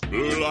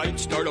Blue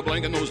lights start a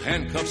blinking, those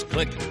handcuffs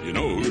click. You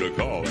know who to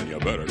call, and you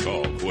better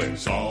call quick.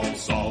 Saul,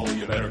 Saul,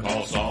 you better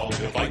call Saul.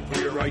 He'll fight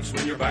for your rights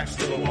when your back's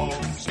to the wall.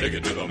 Stick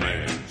it to the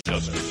man,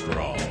 just as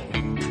strong.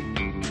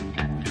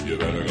 You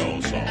better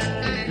call Saul.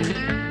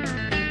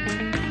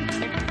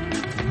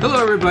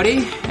 Hello,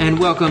 everybody, and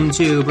welcome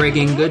to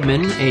Breaking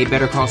Goodman, a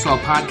Better Call Saul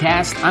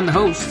podcast. I'm the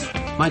host,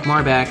 Mike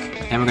Marbach,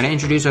 and we're going to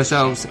introduce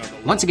ourselves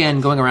once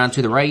again, going around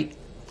to the right.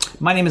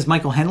 My name is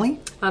Michael Henley.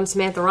 I'm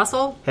Samantha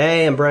Russell.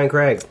 Hey, I'm Brian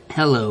Craig.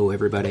 Hello,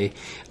 everybody.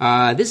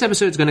 This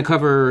episode is going to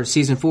cover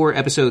Season 4,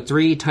 Episode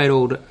 3,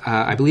 titled,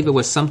 I believe it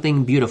was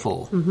Something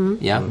Beautiful. Mm-hmm.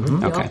 Yeah?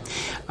 Mm-hmm. Okay.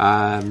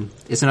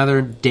 It's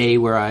another day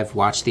where I've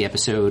watched the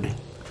episode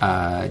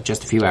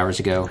just a few hours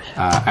ago.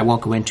 I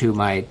won't go into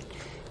my...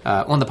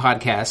 on the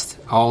podcast,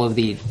 all of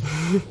the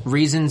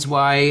reasons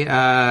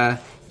why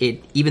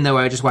even though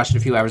I just watched it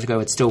a few hours ago,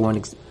 it still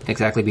won't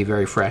exactly be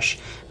very fresh.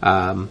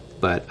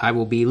 But I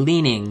will be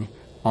leaning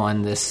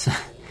on this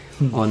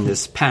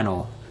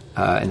panel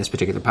in this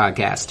particular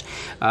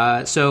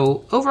podcast.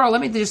 So overall, let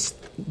me just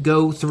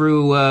go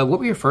through what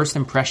were your first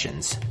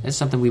impressions. This is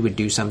something we would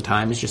do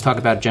sometimes, just talk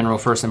about general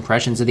first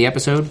impressions of the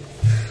episode.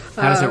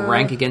 How does it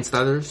rank against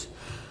others?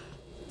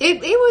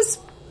 It was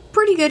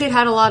pretty good. It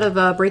had a lot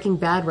of Breaking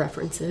Bad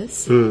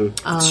references. It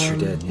sure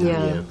did.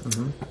 Yeah.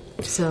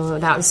 Mm-hmm. So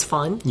that was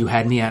fun. You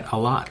had me at a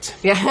lot.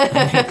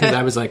 Yeah. Because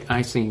I was like,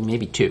 I see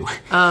maybe 2.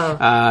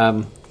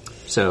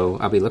 So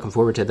I'll be looking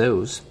forward to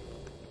those.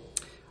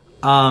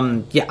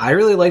 Yeah, I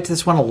really liked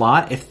this one a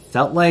lot. It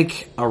felt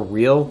like a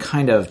real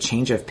kind of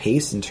change of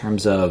pace in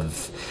terms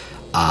of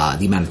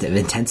the amount of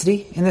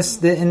intensity in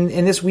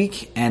this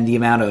week and the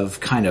amount of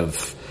kind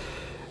of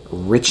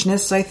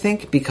richness, I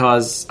think,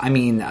 because I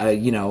mean,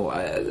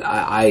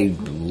 I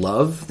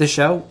love the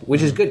show,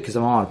 which is good because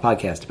I'm on a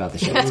podcast about the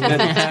show. It's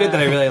good that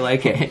I really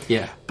like it.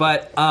 Yeah,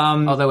 but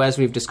although as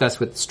we've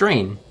discussed with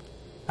Strain,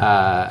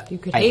 I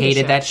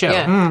hated that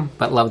show,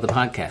 but love the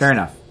podcast. Fair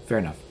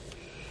enough.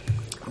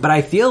 But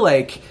I feel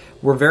like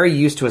we're very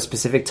used to a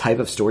specific type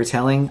of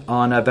storytelling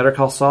on Better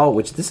Call Saul,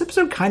 which this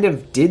episode kind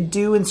of did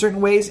do in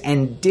certain ways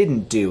and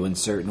didn't do in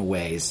certain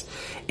ways.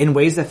 In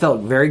ways that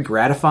felt very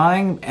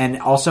gratifying, and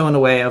also in a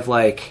way of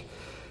like,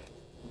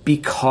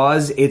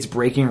 because it's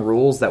breaking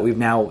rules that we've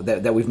now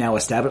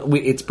established,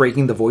 it's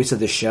breaking the voice of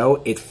the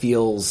show. It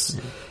feels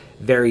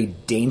very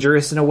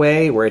dangerous in a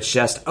way where it's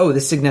just,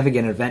 this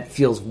significant event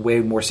feels way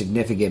more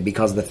significant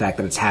because of the fact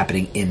that it's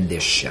happening in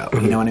this show.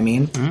 You know what I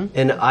mean? Mm-hmm.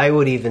 And I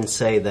would even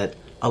say that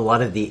a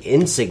lot of the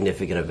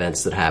insignificant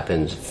events that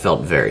happened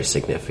felt very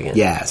significant.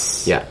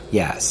 Yes. Yeah.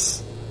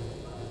 Yes.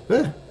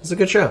 It's a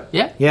good show.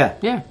 Yeah.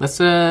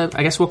 Let's. I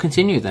guess we'll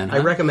continue then. Huh? I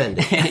recommend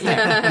it. If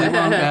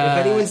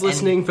anyone's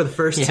listening for the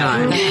first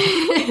time,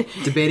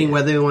 debating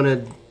whether they want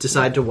to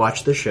decide to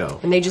watch the show,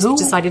 and they just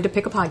decided to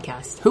pick a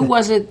podcast. Who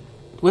was it?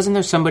 Wasn't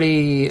there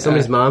somebody?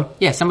 Somebody's mom?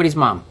 Yeah, somebody's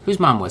mom. Whose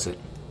mom was it?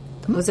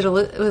 Was it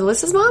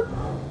Alyssa's mom?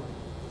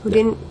 Who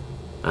didn't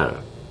I don't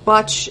know.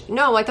 watch...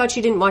 No, I thought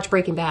she didn't watch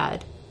Breaking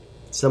Bad.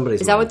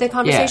 Somebody's Is mom. that what the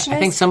conversation I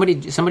think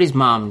somebody's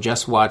mom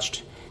just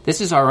watched...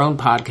 This is our own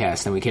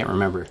podcast, and we can't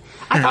remember.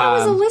 I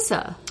thought it was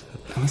Alyssa.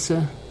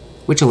 Alyssa?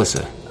 Which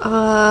Alyssa?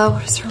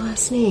 What is her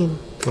last name?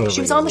 She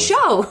was on the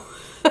show.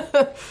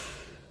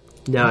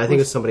 No, I think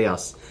it was somebody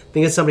else. I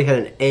think it's somebody had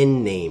an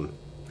N name.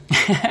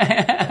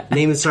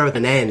 Name that started with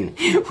an N.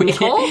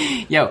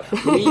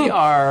 We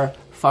are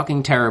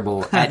fucking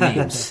terrible at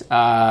names.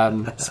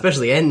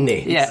 Especially N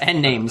names. Yeah,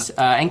 N names.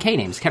 And K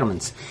names,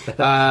 Kettlemans.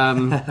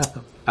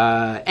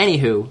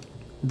 Anywho,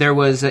 there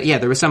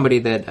was somebody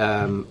that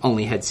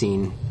only had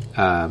seen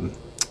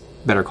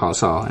Better Call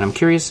Saul. And I'm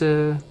curious,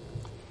 I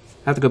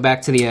have to go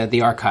back to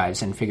the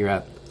archives and figure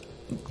out.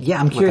 Yeah,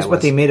 I'm curious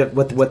what they made of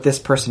what this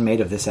person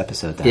made of this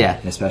episode. Then, yeah,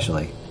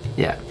 especially.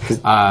 Yeah,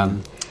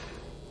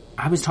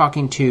 I was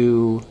talking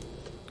to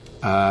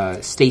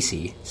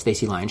Stacy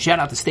Lyons. Shout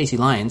out to Stacy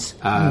Lyons.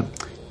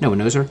 No one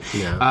knows her.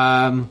 No,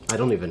 I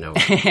don't even know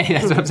her.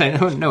 That's what I'm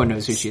saying. No one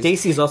knows who she is.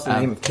 Stacy is also the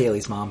name of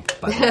Kaylee's mom,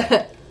 by the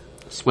way.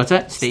 What's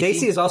that?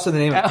 Stacy is also the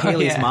name of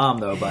Kaylee's mom,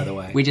 though, by the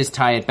way. We just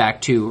tie it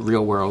back to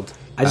real world.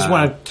 I just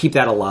want to keep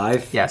that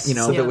alive. Yes.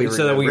 So that we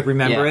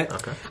remember it.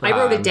 Okay. I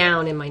wrote it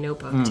down in my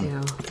notebook,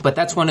 too. But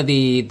that's one of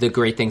the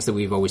great things that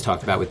we've always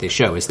talked about with this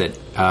show is that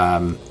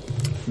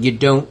you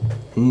don't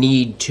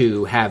need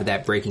to have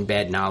that Breaking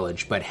Bad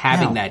knowledge, but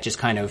having that just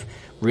kind of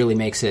really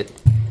makes it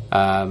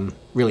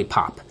really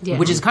pop. Yeah.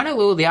 Which is kind of a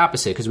little the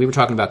opposite, because we were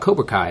talking about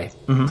Cobra Kai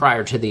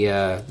prior to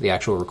the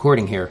actual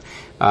recording here.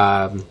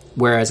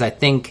 Whereas I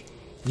think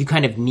you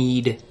kind of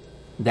need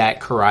that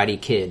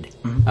Karate Kid.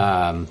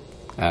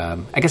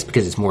 I guess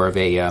because it's more of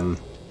a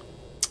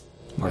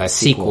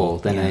sequel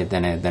than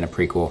a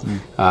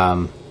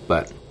prequel.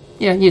 But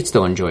yeah, you'd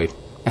still enjoy.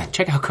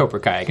 Check out Cobra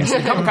Kai, I guess. The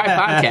Cobra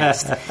Kai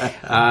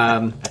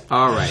podcast.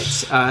 All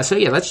right. So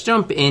yeah, let's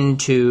jump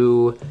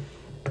into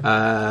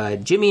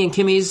Jimmy and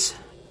Kimmy's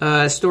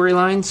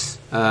storylines.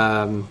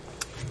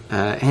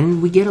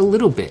 And we get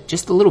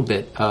just a little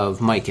bit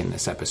of Mike in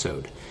this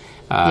episode.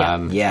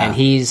 And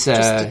he's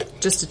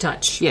just a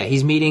touch. Yeah,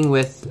 he's meeting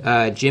with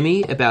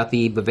Jimmy about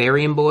the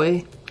Bavarian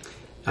boy.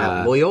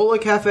 Loyola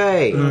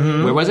Cafe.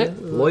 Where was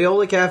it?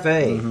 Loyola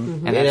Cafe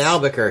in that's-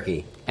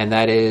 Albuquerque. And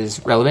that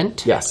is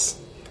relevant? Yes.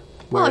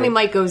 Well, I mean,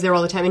 Mike goes there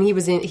all the time, and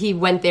he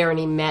went there and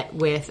he met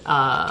with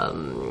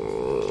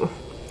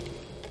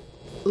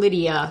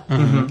Lydia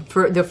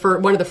for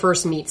one of the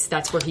first meets.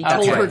 That's where he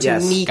told her to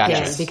yes. meet Gotcha.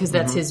 him because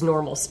that's his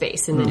normal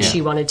space, and then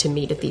she wanted to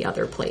meet at the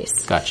other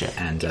place. Gotcha.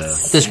 And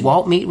Does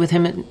Walt meet with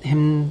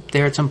him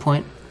there at some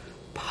point?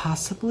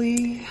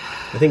 possibly.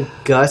 I think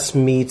Gus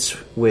meets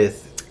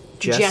with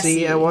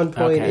Jesse at one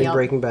point Okay. in Yep.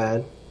 Breaking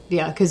Bad.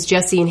 Yeah, because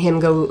Jesse and him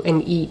go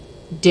and eat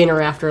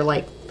dinner after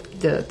like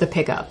the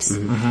pickups,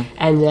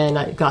 and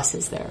then Gus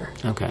is there,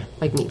 Okay.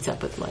 like meets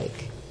up with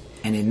Mike.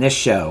 And in this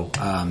show,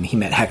 he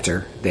met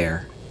Hector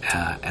there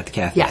at the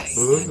cafe. Yes.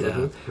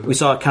 And, we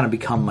saw it kind of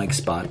become Mike's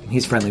spot.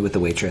 He's friendly with the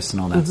waitress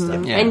and all that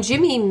stuff. Yeah. And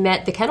Jimmy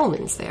met the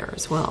Kettlemans there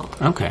as well.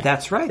 Okay.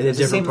 That's right. In a It's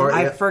the different same- part,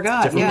 I yeah.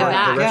 forgot. Different In the part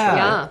back, of the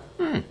restaurant.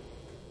 yeah.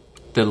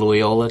 The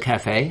Loyola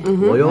Cafe?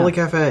 Loyola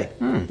Cafe.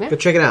 Go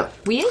check it out.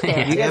 We ate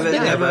there. You have been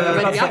there,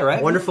 a yeah,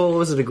 right? wonderful,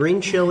 was it a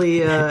green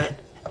chili egg?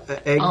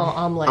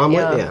 Omelet,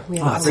 Omelet, yeah. We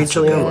had Oh, lots green of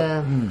chili good-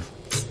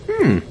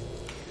 omelet.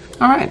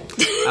 All right.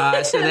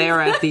 So they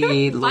are at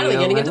the Finally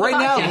getting into the Right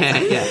now,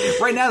 podcast.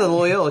 right now, the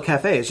Loyola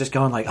Cafe is just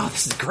going like, "Oh,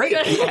 this is great."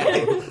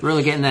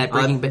 Really getting that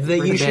Breaking Bad.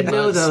 You should know,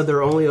 buzz. though,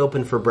 they're only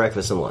open for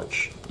breakfast and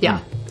lunch. Yeah.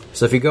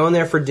 So if you're going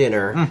there for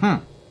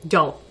dinner,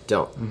 Don't.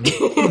 don't.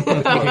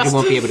 Because you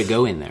won't be able to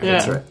go in there.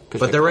 That's Right.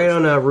 But they're right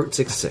on Route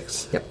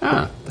 66. Yep.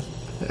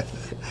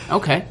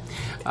 Okay.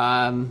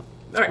 All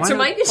right, Why so no-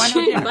 Mike, why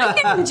no dinner?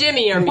 Mike and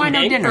Jimmy are Why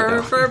no meeting dinner,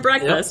 though? for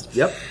breakfast.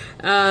 Yep.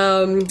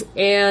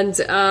 And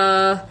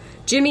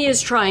Jimmy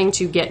is trying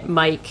to get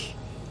Mike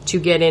to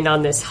get in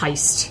on this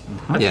heist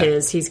of Yeah.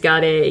 his.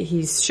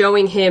 He's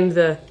showing him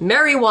the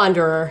Merry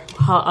Wanderer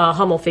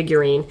Hummel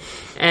figurine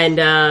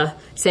and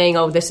saying,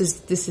 "Oh, this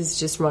is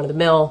just run of the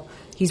mill.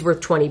 He's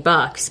worth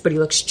 $20, but he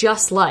looks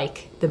just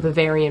like the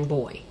Bavarian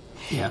boy."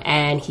 Yeah.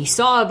 And he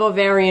saw a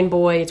Bavarian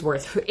boy. It's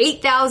worth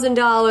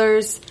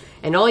 $8,000,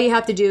 and all you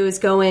have to do is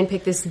go in,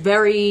 pick this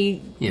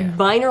very Yeah.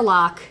 minor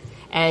lock,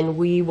 and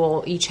we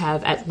will each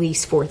have at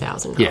least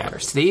 $4,000. Yeah,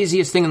 it's the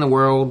easiest thing in the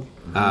world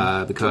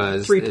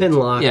because 3-pin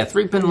lock. Yeah,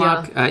 3-pin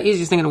lock,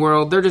 easiest thing in the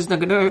world. They're just they're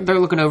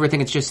looking over. I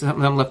think it's just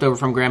something left over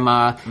from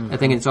Grandma. I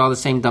think it's all the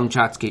same dumb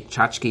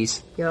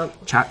tchotchkes.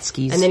 Yep.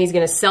 Tchotchkes. And then he's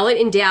going to sell it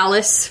in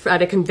Dallas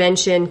at a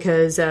convention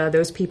because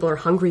those people are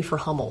hungry for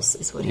Hummels,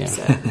 is what he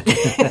said.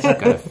 it's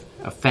like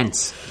a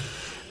fence.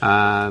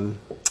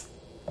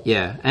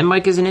 Yeah, and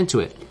Mike isn't into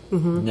it.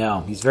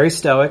 No, he's very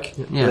stoic.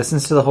 He Yeah.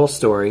 listens to the whole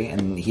story,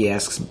 and he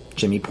asks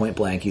Jimmy point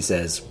blank. He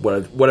says,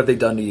 "What have they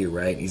done to you?"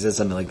 Right? He says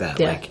something like that,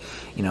 Yeah. like,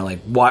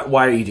 like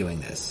why are you doing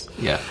this?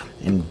 Yeah.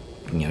 And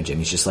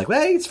Jimmy's just like,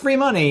 "Well, it's free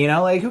money.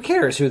 Like who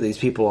cares who these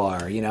people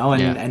are? And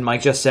Yeah. and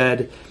Mike just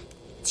said,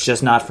 "It's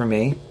just not for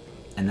me,"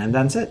 and then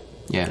that's it.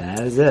 Yeah. That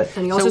is it.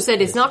 And he also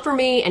said, it's not for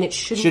me, and it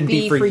shouldn't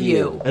be for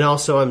you. And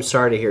also, I'm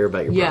sorry to hear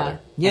about your Yeah. brother.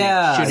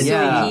 Yeah,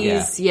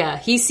 shouldn't So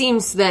he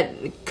seems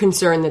that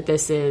concerned that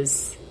this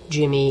is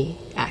Jimmy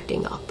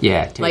acting up.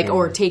 Yeah,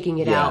 Or taking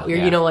it Yeah, out. Or,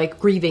 yeah. like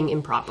grieving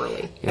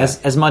improperly.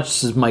 As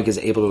much as Mike is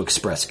able to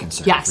express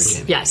concern. Yes, for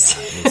Jimmy.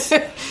 yes.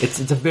 Yeah, it's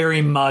a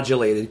very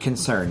modulated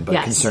concern, but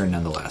Yes. concern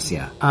nonetheless.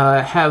 Yeah.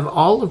 Have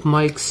all of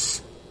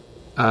Mike's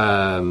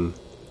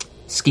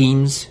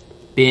schemes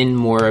been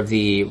more of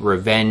the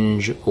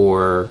revenge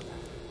or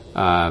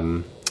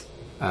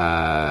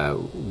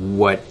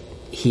what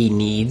he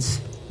needs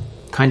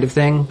kind of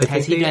thing?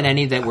 Has he done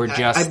any that were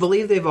just... I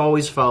believe they've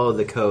always followed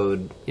the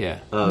code yeah.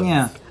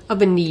 Yeah.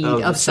 Of a need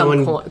of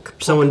some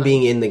someone kind.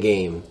 being in the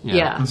game.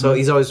 Yeah. So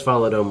he's always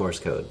followed Omor's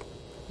code,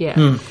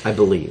 Yeah. I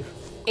believe.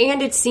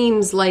 And it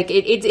seems like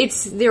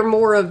it's they're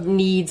more of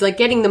needs, like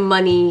getting the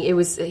money. It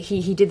was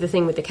he did the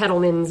thing with the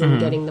Kettlemans and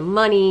getting the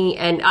money,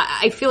 and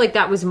I feel like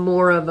that was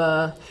more of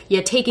a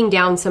taking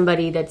down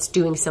somebody that's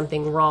doing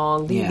something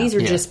wrong. Yeah. These are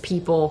Yeah. just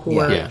people who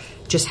Yeah. are Yeah.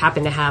 just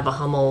happen to have a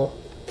Hummel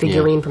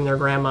figurine from their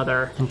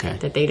grandmother Okay.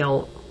 that they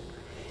don't.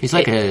 He's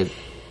like a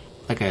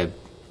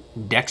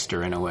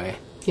Dexter in a way.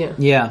 Yeah.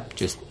 Yeah.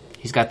 Just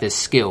he's got this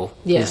skill,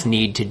 Yeah. this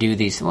need to do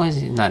these. Well, it's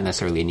not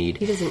necessarily a need.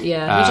 He doesn't.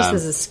 Yeah, he just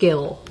has a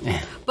skill.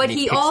 But And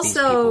he he picks these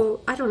also,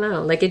 I don't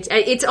know, like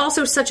it's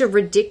also such a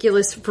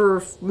ridiculous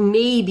for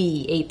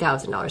maybe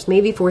 $8,000,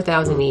 maybe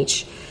 $4,000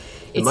 each.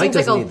 It Mike seems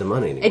like doesn't need the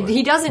money anymore.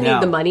 He doesn't No.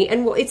 need the money,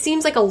 and it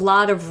seems like a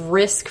lot of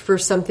risk for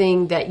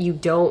something that you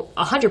don't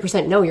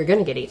 100% know you're going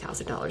to get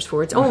 $8,000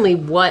 for. It's only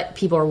what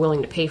people are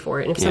willing to pay for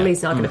it, and if Yeah.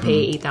 somebody's not going to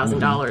pay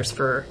 $8,000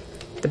 for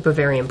the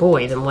Bavarian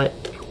boy, then what?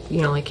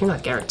 Like you're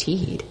not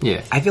guaranteed.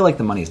 Yeah. I feel like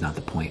the money's not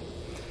the point.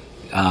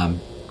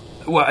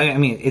 Well, I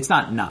mean, it's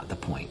not the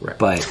point,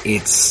 but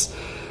it's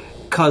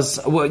because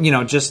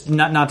just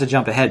not to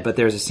jump ahead, but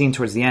there's a scene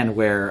towards the end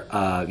where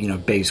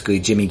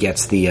basically Jimmy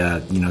gets the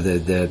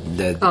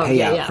the payout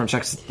yeah. from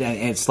checks,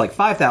 and it's like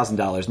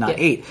 $5,000, not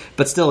Yeah. $8,000,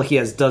 but still he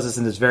does this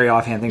in this very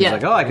offhand thing. Yeah.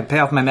 He's like, oh, I can pay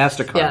off my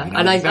MasterCard. Yeah,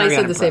 and I very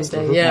said the same unimpressed.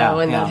 thing. Yeah,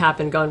 when that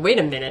happened, going, wait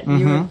a minute,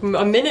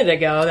 a minute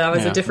ago that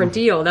was Yeah. a different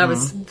deal. That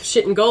was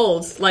shit and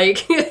gold.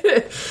 Like,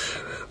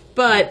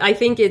 But I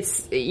think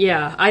it's,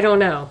 I don't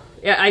know.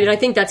 I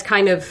think that's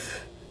kind of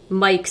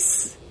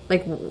Mike's,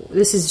 like,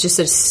 this is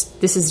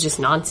just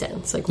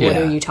nonsense. Like, what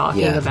Yeah. are you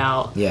talking Yeah.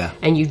 about? Yeah.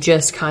 And you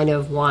just kind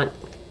of want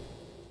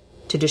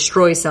to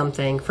destroy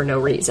something for no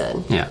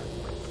reason. Yeah.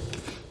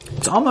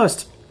 It's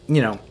almost,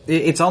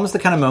 it's almost the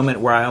kind of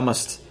moment where I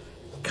almost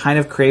kind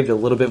of craved a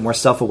little bit more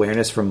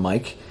self-awareness from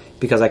Mike,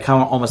 because I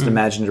kind of almost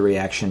imagined a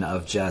reaction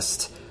of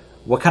just,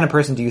 what kind of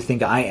person do you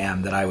think I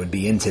am that I would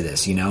be into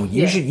this?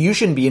 You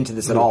shouldn't be into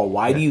this at all.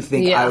 Why do you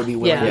think I would be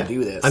willing to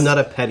do this? I'm not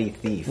a petty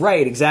thief.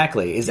 Right,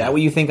 exactly. Is that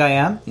what you think I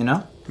am?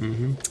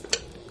 Mm-hmm.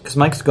 Because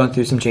Mike's going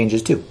through some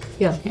changes too.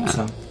 Yeah.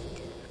 So.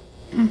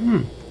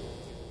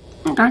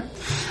 Okay.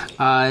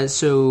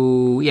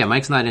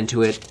 Mike's not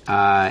into it,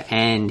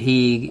 and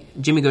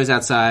Jimmy goes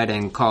outside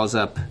and calls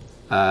up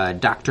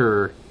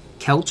Dr.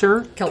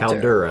 Kelter.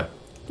 Caldera.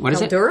 What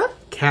is it? Caldera?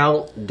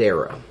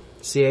 Caldera.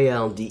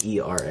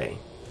 Caldera.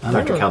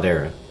 Dr.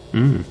 Caldera.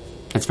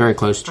 That's very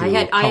close to.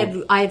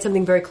 I had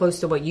something very close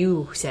to what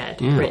you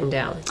said written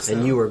down. So.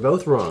 And you were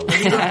both wrong.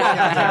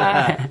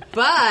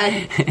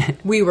 But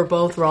we were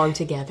both wrong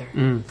together.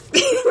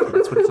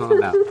 That's what it's all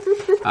about.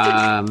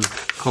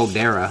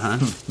 Caldera, huh?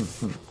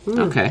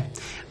 Okay.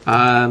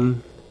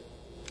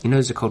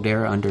 There's a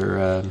caldera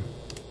under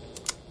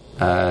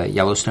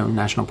Yellowstone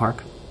National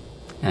Park,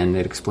 and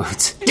it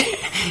explodes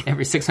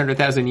every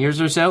 600,000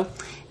 years or so,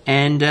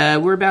 and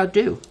we're about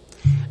due.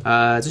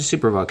 It's a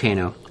super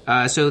volcano.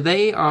 So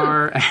they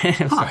are.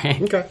 Sorry.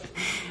 Okay.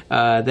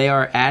 They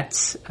are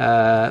at.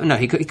 No,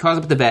 he calls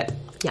up the vet.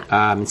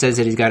 Yeah. And says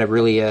that he's got a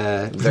really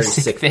Very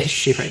sick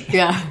fish. Right.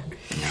 Yeah.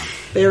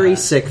 Very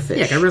sick fish.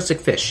 Yeah, got a real sick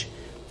fish.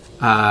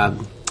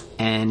 And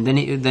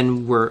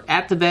then we're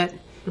at the vet,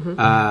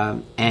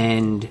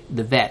 and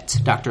the vet,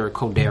 Dr.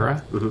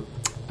 Caldera,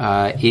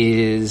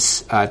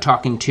 is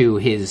talking to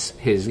his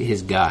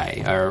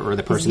guy, or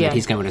the person that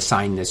he's going to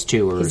assign this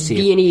to, or His see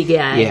B&E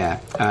guy. Yeah,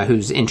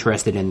 who's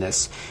interested in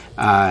this,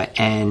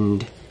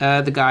 and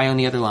the guy on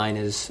the other line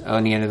is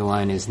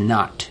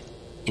not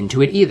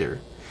into it either.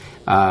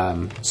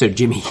 So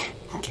Jimmy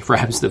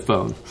grabs the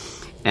phone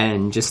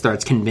and just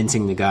starts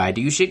convincing the guy,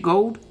 "Do you shit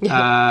gold? Do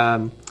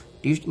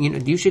you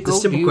shit gold?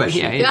 It's a simple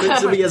question. It's a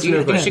yes or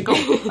no do you shit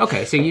question. gold?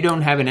 Okay, so you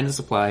don't have an endless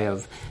supply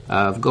of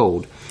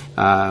gold.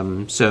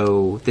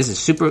 So this is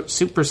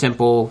super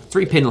simple.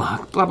 3-pin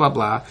lock. Blah blah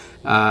blah.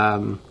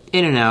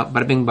 In and out.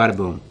 Bada bing, bada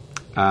boom.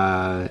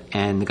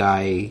 And the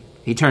guy,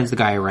 he turns the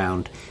guy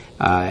around,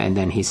 and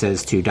then he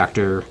says to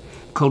Dr.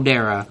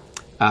 Caldera,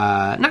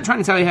 "Not trying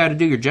to tell you how to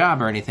do your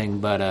job or anything,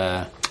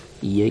 but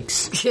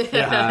yikes."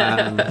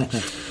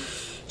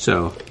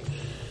 So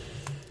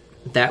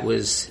that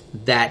was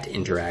that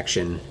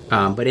interaction.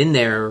 But in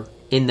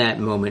that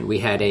moment, we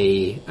had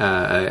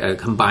a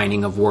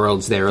combining of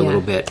worlds there a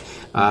little bit,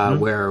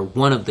 where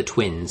one of the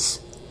twins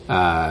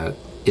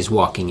is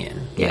walking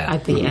in. Yeah,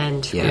 at the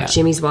end. Yeah.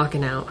 Jimmy's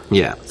walking out.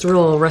 Yeah. It's a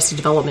real Arrested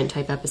Development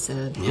type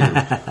episode.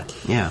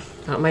 Yeah.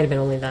 Oh, it might have been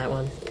only that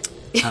one.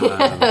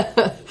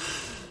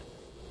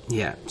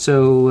 Yeah.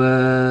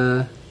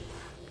 So,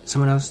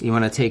 someone else? You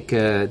want to take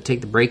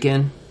the break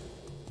in?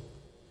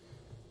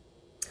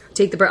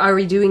 Take the break. Are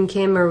we doing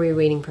Kim or are we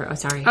waiting for... Oh,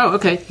 sorry. Oh,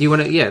 okay. You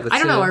want to? Yeah. Let's, I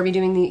don't know. Are we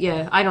doing the...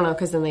 Yeah, I don't know,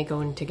 because then they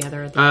go in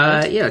together at the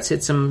end. Yeah. Let's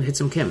hit some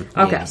Kim.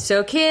 Okay, Yeah.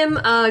 so Kim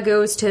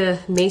goes to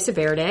Mesa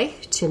Verde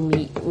to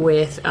meet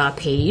with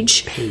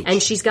Paige,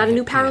 and she's got a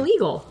new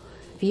paralegal,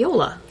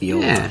 Viola.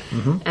 Yeah.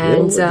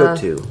 And Go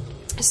to.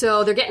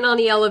 so they're getting on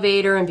the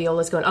elevator, and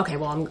Viola's going, okay,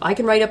 well, I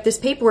can write up this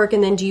paperwork,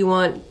 and then do you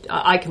want...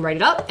 I can write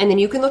it up, and then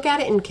you can look at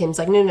it, and Kim's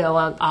like,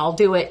 no, I'll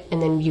do it,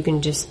 and then you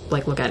can just,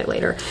 look at it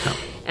later. Oh.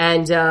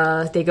 And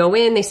they go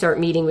in, they start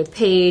meeting with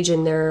Paige,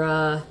 and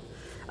they're...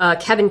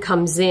 Kevin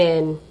comes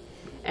in,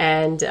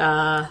 and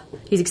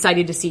he's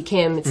excited to see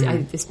Kim.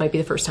 This might be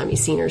the first time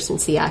he's seen her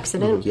since the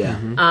accident.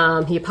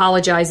 Yeah. He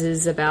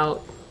apologizes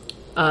about,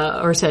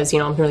 or says,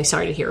 I'm really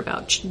sorry to hear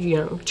about,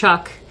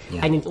 Chuck.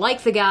 Yeah. I didn't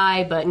like the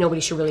guy, but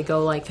nobody should really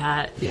go like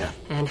that. Yeah.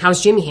 And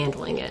how's Jimmy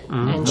handling it?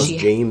 And How's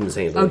James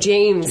handling Oh, it?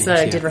 James.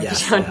 I did yeah. write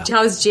Yes, it down. yeah.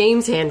 How's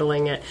James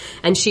handling it?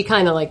 And she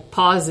kind of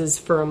pauses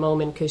for a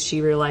moment because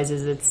she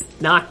realizes it's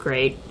not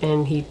great,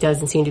 and he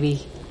doesn't seem to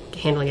be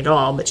handling it at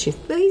all, but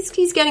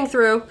he's getting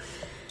through.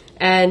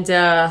 And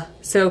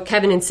so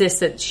Kevin insists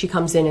that she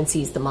comes in and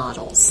sees the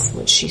models,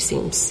 which she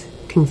seems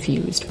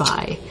confused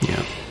by.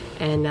 Yeah.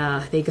 And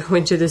they go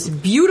into this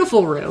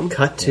beautiful room,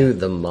 Cut to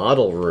the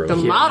model room. the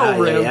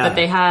model room yeah. that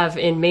they have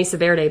in Mesa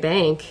Verde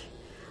Bank.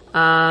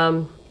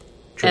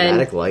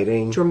 Dramatic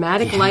lighting.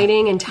 Dramatic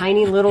lighting and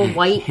tiny little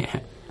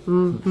white,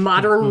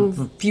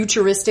 modern,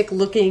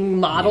 futuristic-looking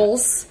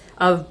models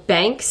of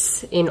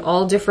banks in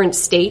all different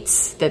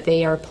states that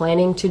they are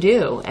planning to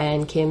do.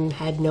 And Kim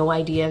had no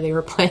idea they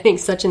were planning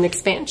such an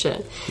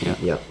expansion.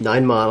 Yep.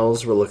 9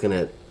 models. We're looking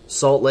at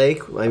Salt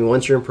Lake. I mean,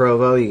 once you're in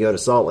Provo, you go to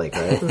Salt Lake,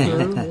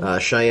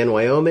 right? Cheyenne,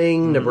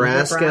 Wyoming,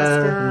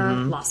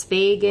 Nebraska, Las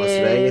Vegas. Las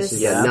Vegas.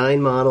 You got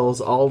 9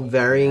 models, all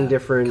varying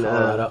different.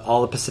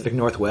 All the Pacific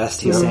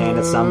Northwest, he's saying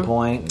at some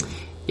point.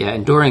 Yeah,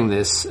 and during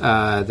this,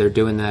 they're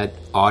doing that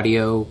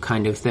audio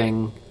kind of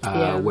thing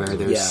where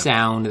there's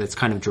sound that's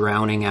kind of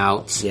drowning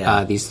out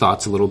these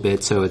thoughts a little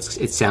bit. So it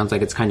sounds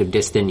like it's kind of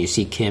distant. You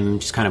see Kim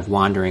just kind of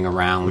wandering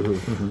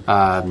around,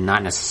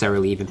 not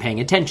necessarily even paying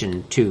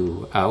attention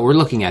to or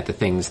looking at the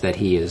things that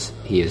he is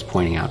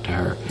pointing out to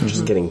her.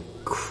 Just getting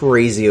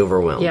crazy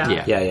overwhelmed.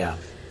 Yeah.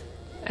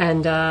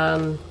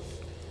 And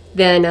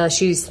then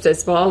she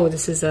says, well,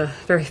 this is a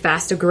very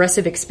fast,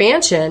 aggressive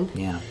expansion.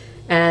 Yeah.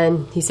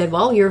 And he said,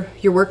 well, your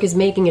work is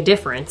making a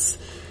difference.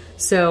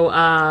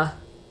 So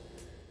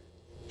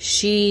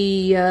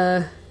she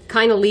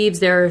kind of leaves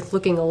there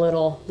looking a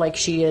little like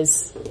she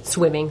is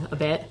swimming a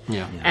bit.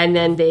 Yeah. And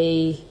then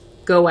they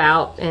go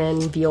out,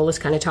 and Viola's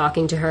kind of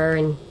talking to her,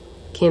 and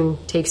Kim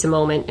takes a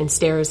moment and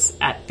stares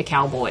at the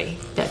cowboy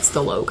that's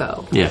the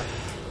logo. Yeah.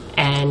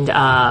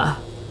 And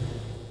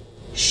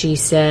she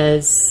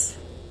says,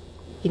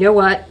 you know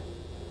what?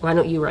 Why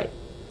don't you write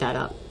that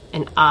up?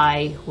 And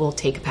I will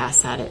take a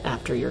pass at it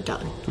after you're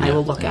done. I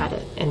will look at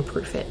it and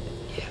proof it.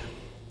 Yeah.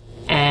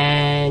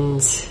 And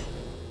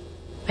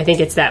I think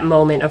it's that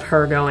moment of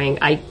her going,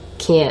 I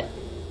can't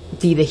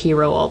be the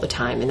hero all the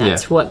time. And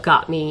that's what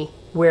got me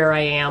where I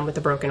am with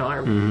the broken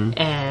arm.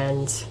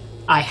 And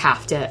I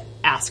have to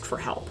ask for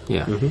help.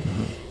 Yeah.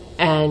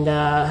 And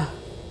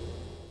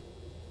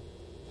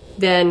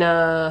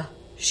then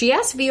she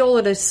asked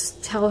Viola to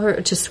tell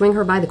her to swing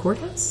her by the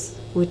courthouse,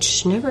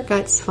 which never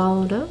gets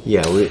followed up.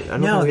 Yeah, I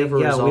don't think we ever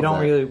resolved we don't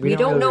that. really. We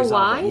don't know resolve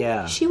why it.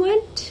 Yeah. she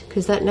went,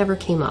 because that never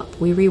came up.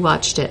 We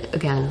rewatched it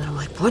again, and I'm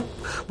like, what?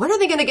 When are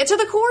they going to get to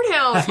the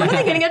courthouse? When are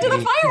they going to get to the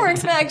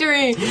fireworks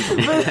factory?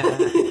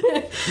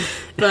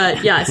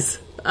 But yes,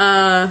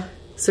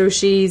 so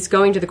she's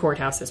going to the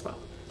courthouse as well.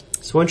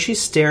 So when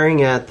she's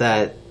staring at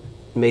that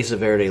Mesa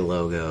Verde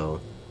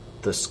logo,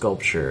 the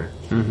sculpture,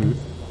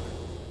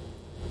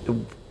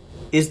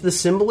 is the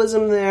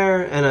symbolism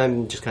there, and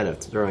I'm just kind of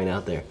throwing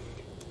out there,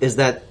 is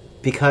that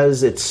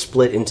because it's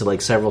split into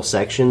like several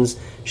sections,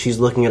 she's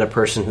looking at a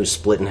person who's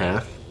split in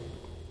half?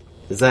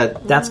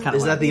 That's kind of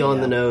is that the on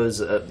the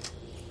nose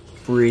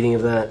reading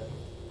of that?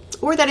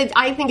 Or that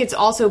I think it's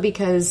also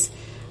because,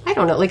 I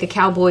don't know, like a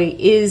cowboy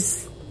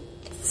is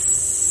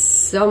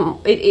it's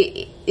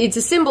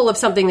a symbol of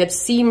something that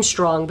seems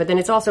strong, but then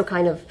it's also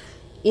kind of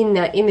in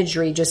that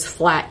imagery just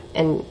flat,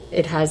 and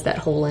it has that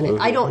hole in it.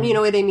 I don't, you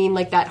know what I mean?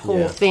 Like that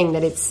whole thing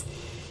that it's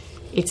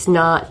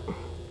not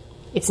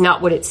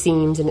what it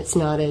seems, and it's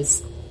not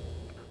as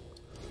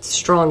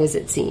strong as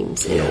it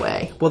seems in a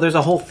way. Well, there's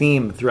a whole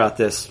theme throughout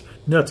this.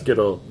 Not to get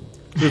old.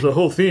 There's a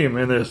whole theme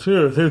in this,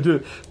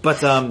 but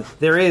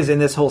there is in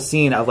this whole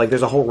scene of like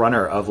there's a whole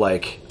runner of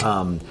like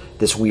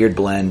this weird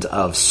blend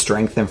of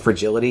strength and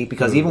fragility,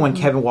 because even when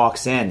Kevin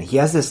walks in, he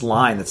has this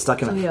line that's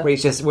stuck in where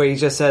he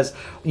just says,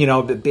 you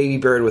know, the baby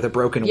bird with a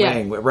broken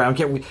wing around,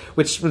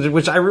 which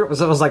I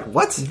was like,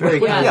 what?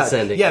 Very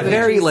condescending.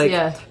 Very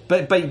like,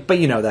 but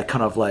you know that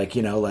kind of like,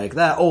 you know, like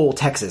that old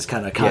Texas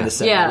kind of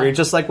condescending where you're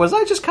just like, was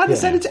I just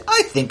condescending?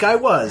 I think I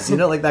was, you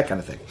know, like that kind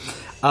of thing.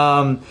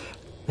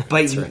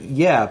 But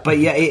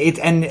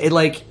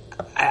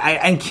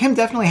and Kim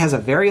definitely has a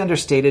very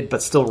understated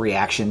but still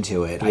reaction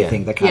to it. I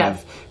think that kind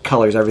of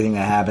colors everything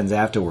that happens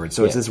afterwards.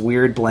 So it's this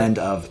weird blend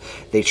of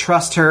they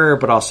trust her,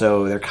 but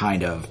also they're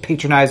kind of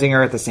patronizing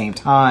her at the same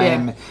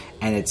time,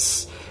 and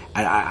it's.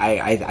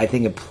 I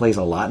think it plays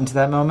a lot into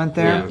that moment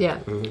there. Yeah.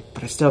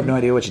 But I still have no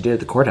idea what you did at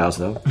the courthouse,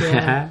 though.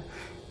 Yeah.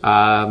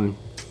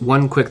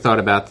 One quick thought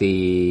about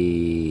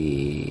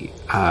the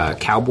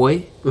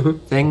cowboy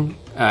thing.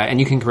 And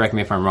you can correct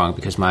me if I'm wrong,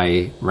 because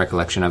my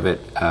recollection of it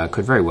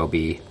could very well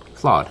be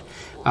flawed.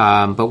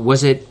 But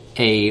wasn't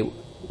it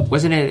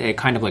a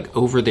kind of like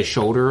over the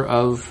shoulder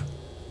of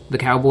the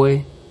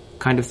cowboy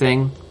kind of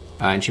thing?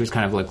 And she was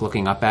kind of like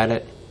looking up at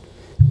it.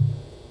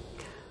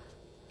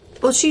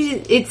 Well,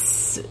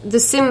 it's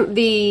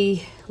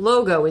the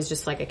logo is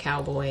just like a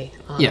cowboy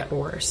on a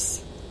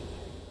horse.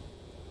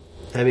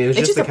 I mean, it was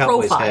It's just the a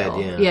cowboy's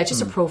profile. head. Yeah, it's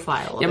just a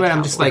profile. Of Yeah, but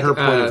I'm just like Her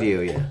point of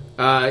view,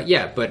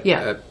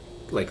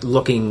 like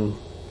looking,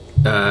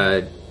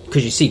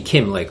 because you see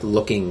Kim like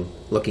looking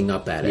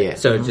up at it. Yeah.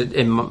 So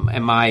in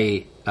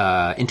my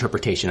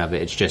interpretation of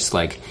it, it's just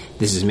like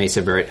this is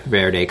Mesa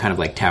Verde kind of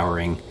like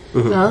towering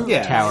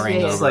Yeah,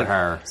 over like,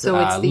 her, So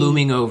it's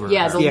looming over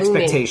her, the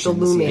expectations,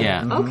 looming.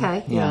 yeah.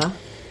 Okay. Yeah.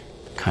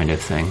 kind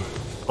of thing.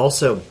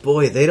 Also,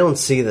 boy, they don't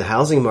see the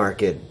housing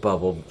market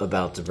bubble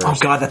about to burst. Oh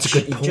God, that's a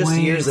good point. Just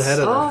years ahead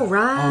of them. Oh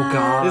right. Oh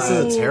God, This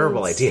is a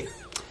terrible idea.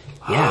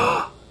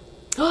 Yeah.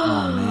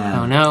 oh man.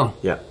 Oh no.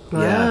 Yeah.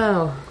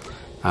 Wow.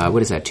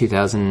 What is that?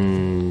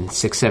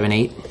 2006, 7,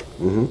 8.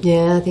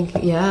 Yeah, I think.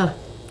 Yeah.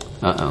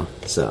 Uh-oh.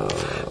 So,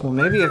 Well,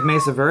 maybe if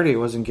Mesa Verde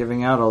wasn't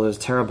giving out all those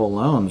terrible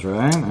loans,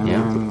 right?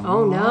 Yeah.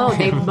 Oh no,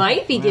 they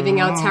might be giving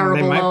out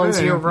terrible might loans.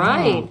 be. You're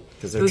right.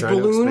 because they're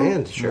trying to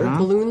expand. Sure.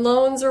 Balloon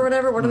loans or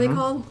whatever. What are they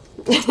called?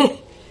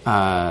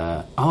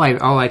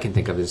 All I can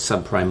think of is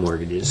subprime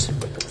mortgages.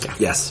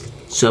 Yes.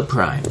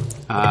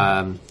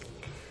 Subprime.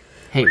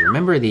 Hey,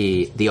 remember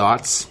the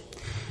aughts?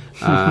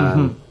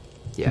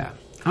 Yeah.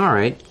 All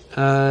right.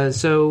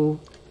 So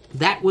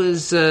that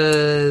was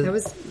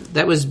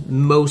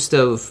most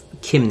of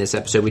Kim this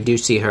episode. We do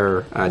see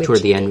her toward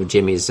the end with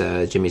Jimmy's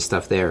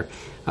stuff there.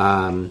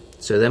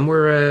 So then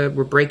we're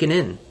breaking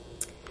in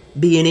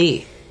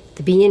B&E.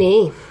 The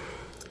B&E.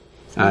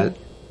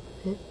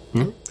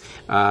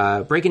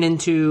 Breaking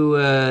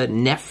into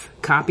Neff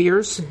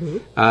Copiers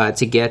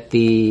to get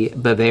the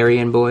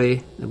Bavarian boy.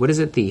 What is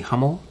it? The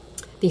Hummel?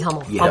 The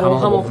Hummel. Yeah,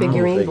 Hummel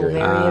figurine. figurine.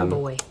 Bavarian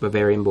boy.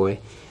 Bavarian boy.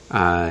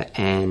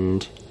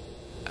 And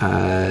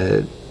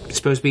it's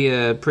supposed to be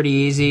a pretty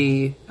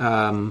easy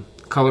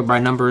color by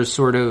numbers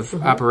sort of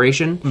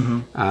operation,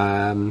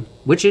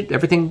 which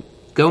everything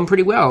going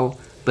pretty well.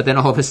 But then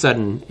all of a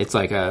sudden, it's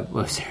like a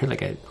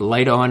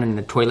light on and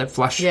a toilet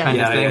flush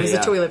kind of thing. It was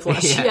a toilet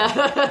flush.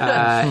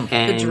 Yeah.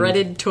 And, the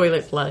dreaded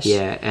toilet flush.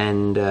 Yeah,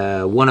 and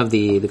one of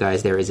the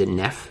guys there is it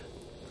Neff.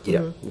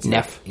 Yeah.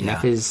 Neff.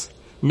 Yeah.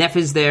 Neff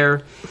is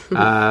there,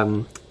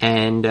 and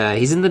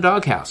he's in the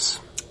doghouse.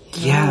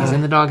 Yeah. He's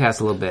in the doghouse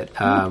a little bit.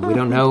 We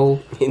don't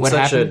know In what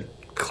such happened.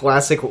 a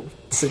classic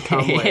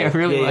sitcom way. Yeah, it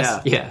really Yeah,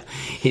 was. Yeah,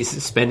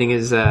 he's spending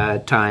his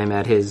time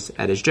at his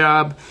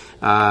job.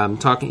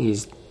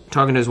 He's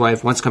talking to his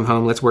wife. Wants to come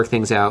home. Let's work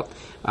things out.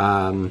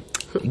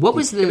 What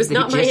was the gist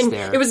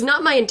there? It was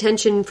not my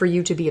intention for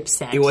you to be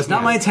upset. It was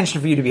not my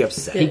intention for you to be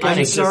upset.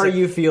 I'm sorry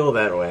you feel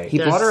that way. He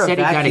bought her a Said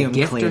he got a vacuum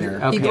gift or- cleaner.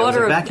 okay. He Yeah, it bought was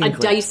her a vacuum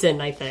cleaner.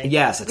 Dyson, I think.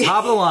 Yes, a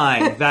top of the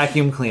line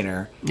vacuum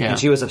cleaner, Yeah. and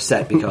she was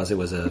upset because it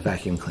was a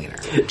vacuum cleaner.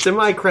 To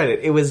my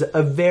credit, it was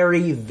a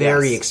very,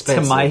 very Yes,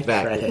 expensive to my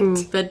vacuum.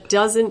 credit. That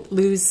doesn't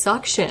lose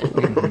suction.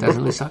 Doesn't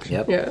really suck.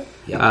 Yep. Yeah.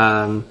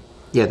 Yep.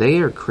 Yeah, they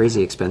are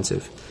crazy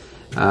expensive.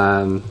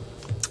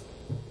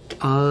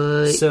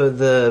 So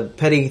the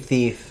petty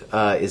thief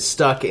is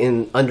stuck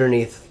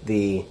underneath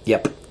the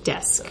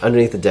Desk.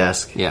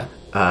 desk. Yeah.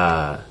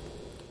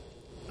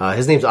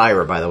 His name's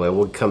Ira, by the way.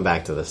 We'll come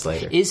back to this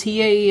later. Is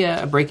he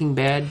a Breaking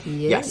Bad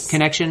Yes.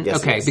 connection? Yes,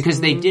 okay, he is. because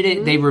they did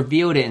it. They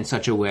revealed it in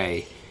such a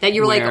way That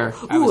you were like, where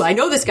ooh, I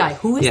know this guy.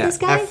 Who is Yeah. this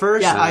guy? At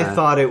first, Yeah. I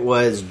thought it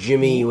was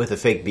Jimmy with a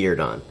fake beard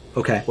on.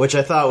 Okay. Which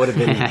I thought would have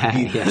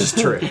been just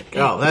terrific.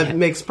 Oh, that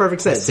makes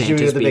perfect sense. Santa's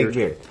Jimmy with a big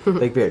beard. beard.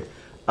 Big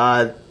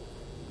beard.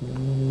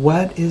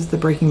 What is the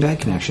Breaking Bad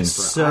connection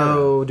for Ira?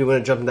 So, do you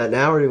want to jump in that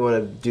now, or do you want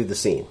to do the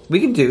scene? We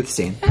can do the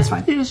scene. That's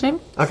fine. the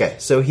same. Okay,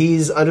 so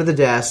he's under the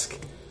desk,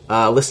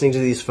 listening to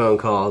these phone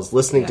calls,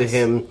 listening to Yes.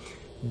 him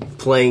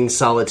playing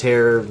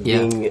solitaire,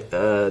 being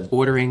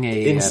Ordering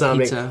a insomniac,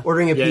 pizza.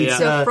 ordering a Yeah, yeah. pizza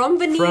So from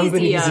Venezia's,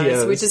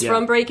 Venezia's, which is yeah.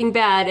 from Breaking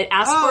Bad, it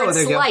asked Oh, for it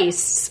there you go.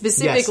 sliced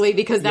specifically Yes.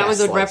 because that Yes, was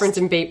a sliced. reference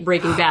in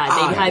Breaking Bad.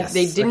 yes.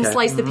 They didn't Okay.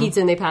 slice the pizza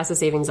and they passed the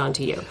savings on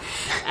to you.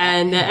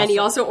 And he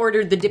also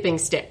ordered the dipping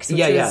sticks, which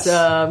Yeah, is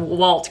yes.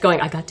 Walt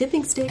going, I got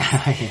dipping sticks.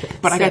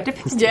 But I got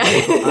different.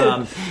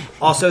 Yeah.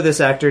 Also, this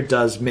actor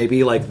does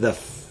maybe like the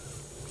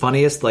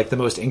funniest, like the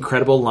most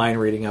incredible line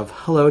reading of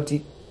 "Hello, do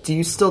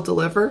you still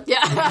deliver?" Yeah.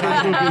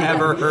 I've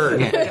ever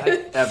heard.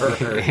 I've ever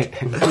heard.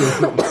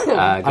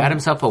 Got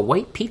himself a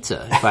white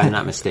pizza, if I'm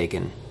not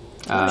mistaken.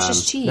 It was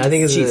just cheese. I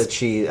think it's Cheese. a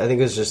cheese. I think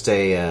it was just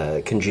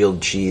a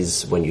congealed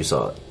cheese when you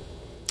saw it.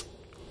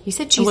 You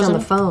said cheese on the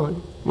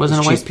phone. Wasn't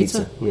a Cheese white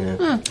pizza?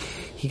 Yeah.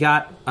 He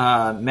got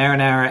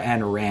marinara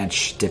and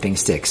ranch dipping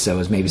sticks, so it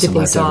was maybe some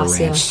Dipping leftover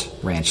sauce,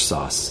 ranch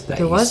sauce. That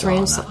There you was saw ranch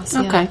on that.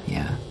 sauce. Okay.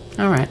 Yeah,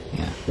 All right.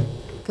 yeah.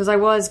 Because I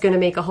was going to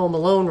make a Home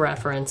Alone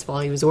reference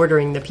while he was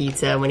ordering the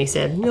pizza when he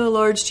said, no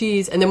large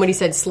cheese. And then when he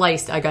said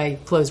sliced, I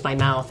closed my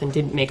mouth and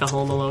didn't make a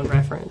Home Alone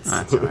reference.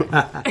 That's all right.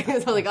 I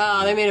was like,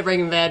 oh, they made a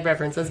Breaking Bad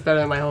reference. That's better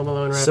than my Home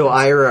Alone reference. So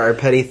Ira, our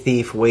petty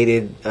thief,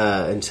 waited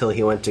until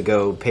he went to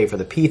go pay for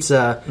the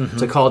pizza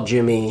to call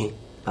Jimmy,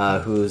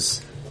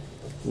 who's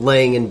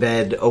laying in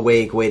bed,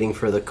 awake, waiting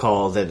for the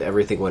call that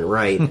everything went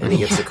right, and he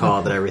gets the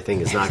call that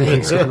everything is not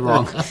going right.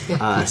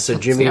 Wrong. So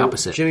Jimmy, the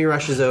opposite. Jimmy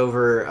rushes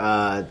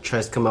over,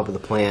 tries to come up with a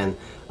plan,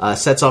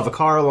 sets off a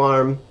car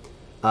alarm.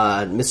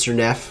 Mr.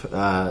 Neff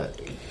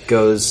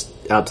goes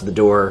out to the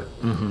door,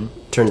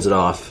 turns it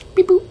off,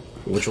 Beep boop.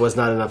 which was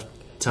not enough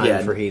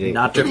time for heating.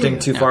 not drifting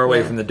too far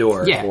away from the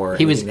door. Yeah, for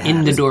he was anything to in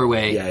the happen.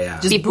 doorway. Yeah, yeah.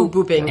 Just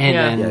booping. And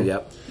yeah. then Yeah,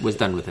 yep. was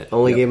done with it.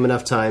 Only gave him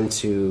enough time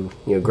to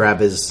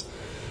grab his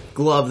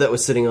glove that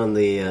was sitting on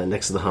the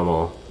next to the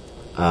Hummel,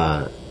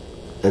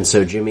 and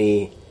so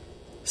Jimmy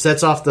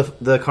sets off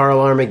the car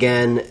alarm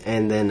again,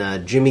 and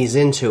then Jimmy's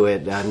into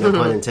it, no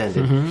pun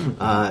intended,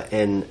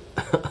 and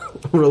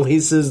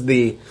releases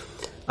the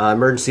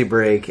emergency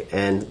brake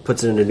and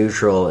puts it into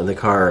neutral, and the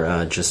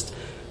car just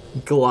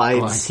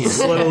glides yeah.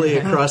 slowly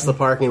across the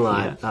parking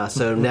lot.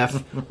 So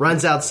Neff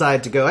runs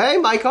outside to go, "Hey,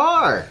 my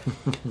car!"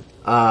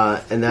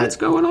 And What's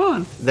going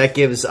on? that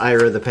gives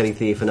Ira the petty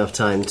thief enough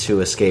time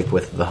to escape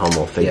with the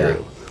Hummel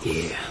figurine.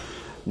 Yeah.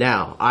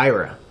 Now,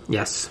 Ira.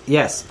 Yes.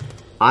 Yes.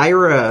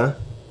 Ira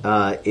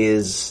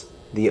is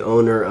the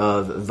owner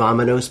of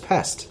Vamanos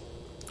Pest,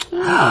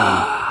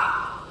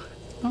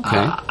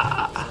 Okay.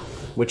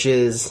 which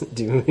is...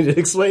 Do you want me to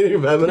explain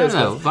about Vamanos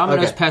No. Pest?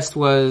 Vamanos Okay. Pest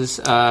was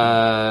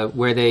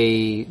where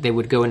they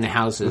would go into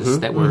houses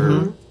that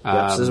were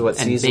This is what,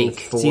 and season bake.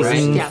 4?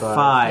 Season Yeah.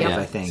 5, Yeah.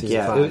 I think. Season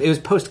Yeah, 5. it was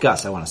post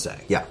Gus. I want to say.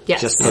 Yeah.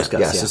 Yes. just post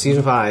Gus. Yeah, Yeah. so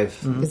season 5,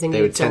 Because they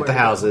need would tent somewhere the to go.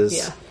 houses,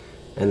 Yeah.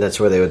 and that's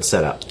where they would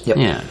set up. Yep.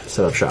 Yeah.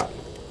 Set up shop.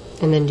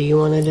 And then do you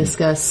want to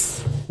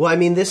discuss Well, I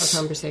mean, this a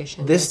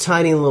conversation? this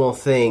tiny little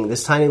thing,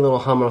 this tiny little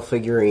Hummel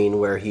figurine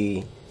where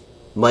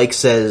Mike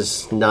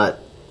says,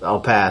 I'll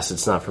pass,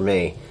 it's not for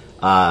me.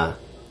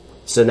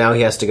 So now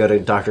he has to go to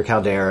Dr.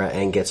 Caldera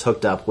and gets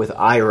hooked up with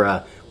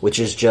Ira, which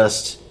is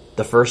just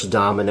the first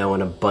domino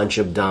in a bunch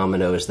of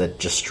dominoes that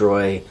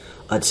destroy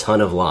a ton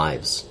of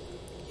lives.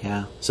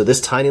 Yeah. So this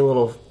tiny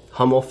little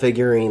Hummel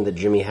figurine that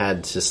Jimmy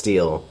had to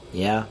steal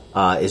Yeah.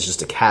 is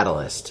just a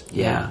catalyst.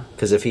 Yeah.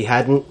 Because if he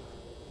hadn't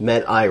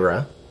met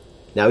Ira,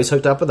 now he's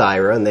hooked up with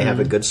Ira, and they have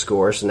a good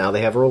score, so now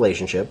they have a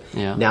relationship.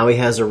 Yeah. Now he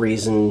has a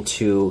reason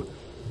to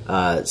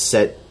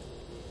set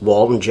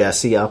Walt and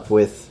Jesse up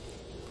with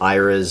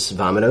Ira's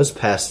Vamanos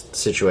pest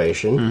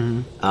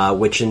situation,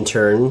 which in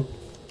turn,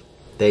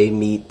 they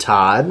meet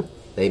Todd.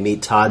 They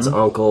meet Todd's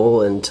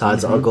uncle and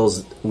Todd's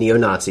uncle's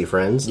neo-Nazi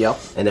friends. Yep.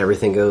 And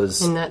everything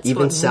goes and that's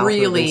even what south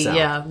really, than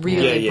south.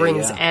 really Yeah,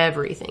 brings yeah.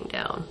 everything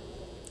down.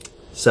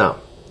 So,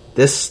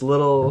 this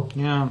little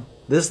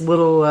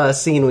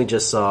scene we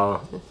just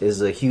saw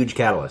is a huge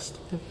catalyst.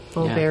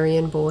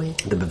 Bavarian boy.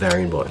 The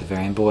Bavarian boy.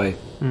 Bavarian boy.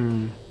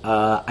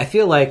 I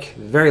feel like,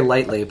 very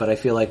lightly, but I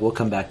feel like we'll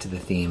come back to the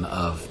theme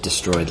of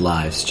destroyed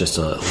lives just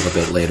a little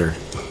bit later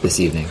this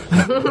evening.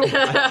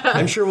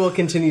 I'm sure we'll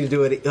continue to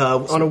do it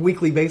on a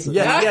weekly basis.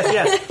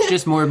 yes.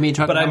 Just more of me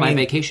talking But I about my mean-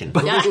 vacation.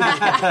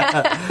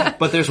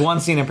 But there's one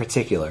scene in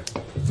particular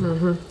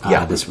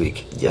this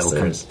week Yes, that we'll there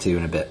come is. to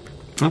in a bit.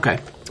 Okay.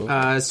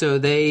 So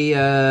they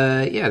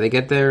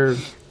get their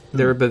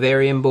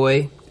Bavarian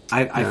boy.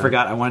 I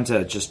forgot. I wanted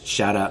to just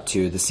shout out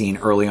to the scene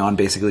early on,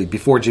 basically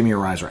before Jimmy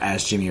arrives or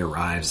as Jimmy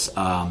arrives.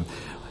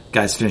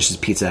 Guys finishes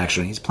pizza.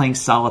 Actually, he's playing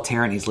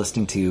solitaire and he's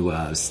listening to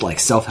like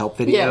self-help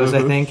videos. Yeah.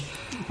 I think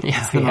Yeah,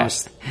 it's the yeah.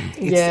 most.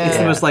 It's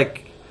the most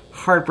like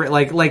heartbreak,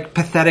 like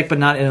pathetic, but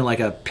not in like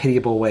a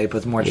pitiable way,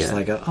 but more just Yeah.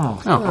 like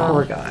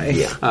poor guy.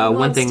 Yeah. One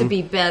Wants thing. to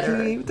be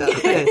better. He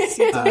does this.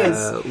 He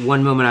does.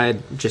 One moment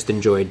I just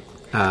enjoyed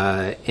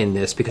in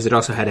this because it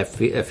also had a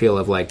feel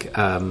of like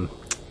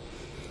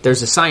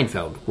there's a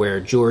Seinfeld where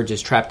George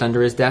is trapped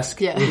under his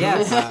desk. Yeah.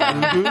 Yes.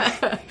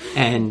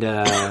 And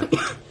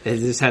it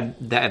just had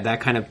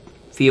that kind of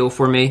feel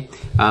for me.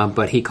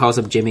 But he calls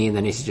up Jimmy and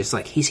then he's just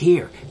like, he's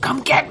here.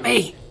 Come get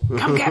me.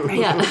 Come get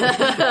me.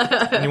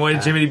 And you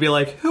wanted Jimmy to be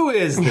like, "Who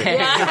is this?"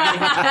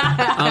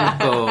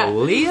 Uncle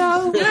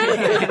Leo?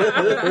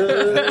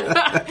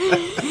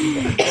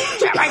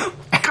 Jimmy,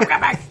 come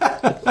get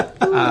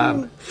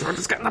me. George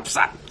is getting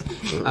upset.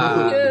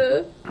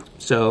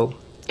 So,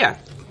 yeah.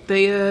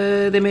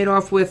 They made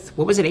off with,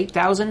 what was it,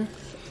 8,000?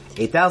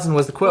 8,000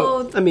 was the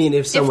quote. Well, I mean,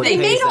 if someone they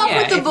pays made off Yeah,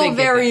 with the if they get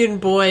Bavarian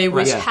boy,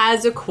 which yeah.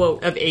 has a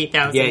quote of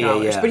 $8,000,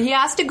 Yeah. but he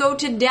has to go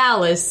to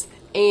Dallas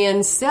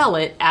and sell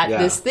it at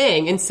Yeah. this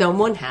thing, and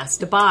someone has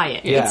to buy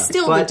it. Yeah. It's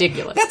still But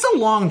ridiculous. That's a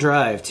long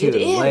drive too. It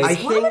is. Like,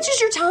 How much is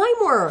your time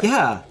worth?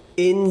 yeah.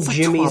 in like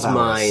Jimmy's 12 hours.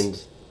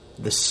 mind,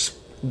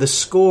 the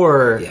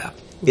score Yeah.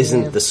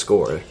 isn't Yeah. the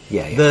score.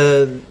 Yeah.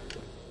 The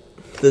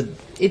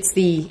It's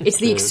the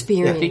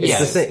experience. Yeah.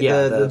 the thing.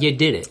 Yeah, the, You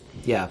did it.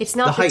 Yeah. It's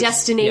not The the, heist.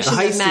 destination Yeah.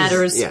 The heist that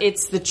matters. is- yeah.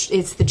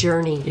 It's the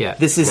journey. Yeah.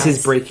 This is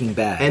his Breaking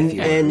Bad. and if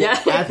you- and Yeah.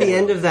 at the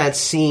end of that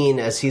scene,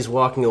 as he's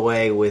walking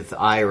away with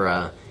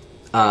Ira,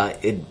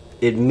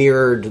 it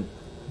mirrored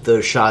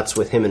those shots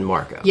with him and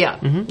Marco. Yeah.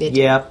 It did.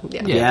 yeah.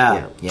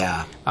 Yeah.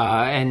 Yeah.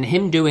 And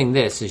him doing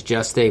this is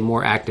just a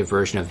more active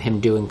version of him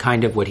doing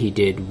kind of what he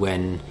did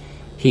when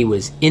he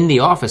was in the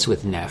office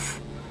with Neff.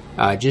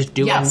 Just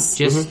doing, Yes.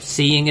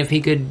 seeing if he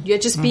could. Yeah,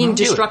 just being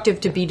Do it.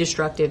 destructive to be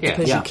destructive Yeah.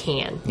 because Yeah. you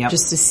can. Yep.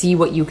 Just to see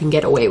what you can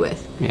get away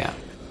with. Yeah.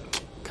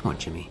 Come on,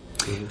 Jimmy.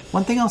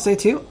 One thing I'll say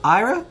too,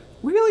 Ira,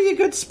 really a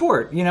good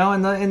sport, in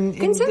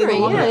Considering,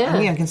 the long run. yeah. I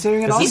mean,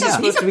 considering it all. He's a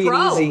supposed to be an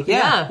pro. easy-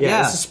 Yeah.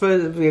 Yeah, this is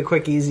supposed to be a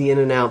quick, easy in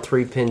and out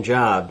 3-pin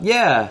job.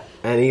 Yeah.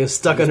 And he was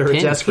stuck under a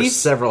pinned. desk for He's-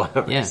 several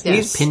hours. Yeah. Yeah.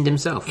 He's pinned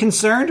himself.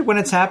 Concerned when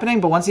it's happening,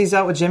 but once he's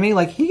out with Jimmy,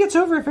 like he gets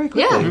over it very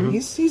quickly. Yeah.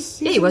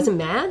 He's Yeah, he wasn't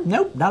mad.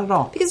 Nope, not at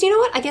all. Because you know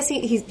what? I guess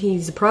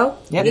he's a pro.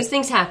 Yep. These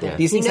things happen.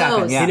 These things he knows.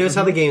 happen, yeah. He knows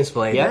how the game's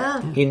played.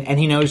 Yeah.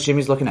 He knows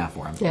Jimmy's looking out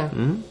for him.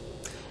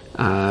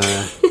 Yeah.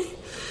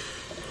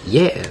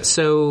 Yeah,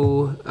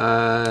 so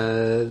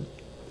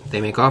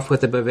they make off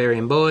with the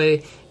Bavarian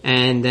boy,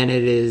 and then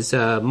it is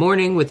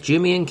morning with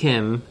Jimmy and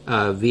Kim.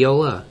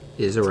 Viola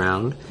is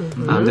around.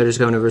 They're just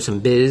going over some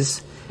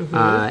biz.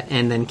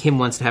 And then Kim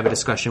wants to have a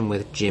discussion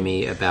with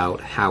Jimmy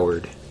about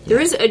Howard. There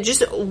is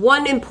just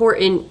one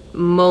important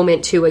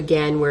moment too,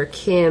 again, where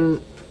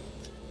Kim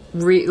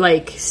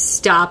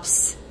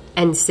stops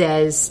and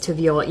says to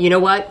Viola, "You know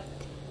what?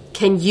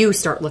 Can you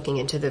start looking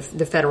into the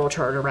federal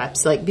charter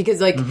reps?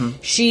 Because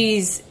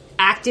she's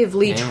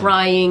actively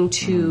trying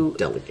to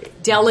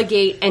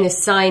delegate and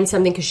assign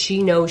something because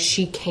she knows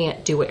she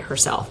can't do it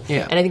herself.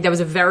 Yeah. And I think that was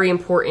a very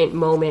important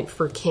moment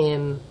for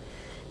Kim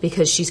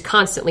because she's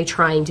constantly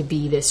trying to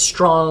be this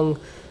strong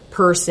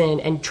person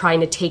and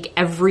trying to take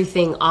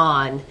everything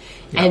on,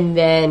 and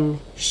then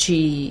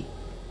she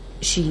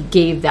she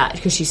gave that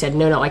because she said,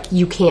 no, like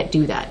you can't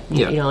do that.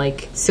 Yeah. You know,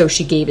 like, so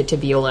she gave it to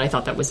Viola. And I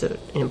thought that was an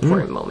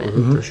important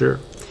moment. For sure.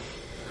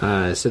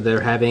 So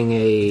they're having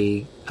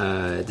a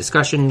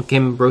discussion.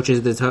 Kim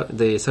broaches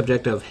the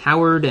subject of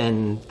Howard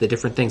and the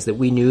different things that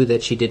we knew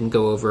that she didn't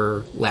go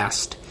over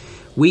last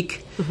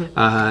week.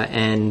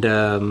 And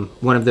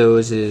one of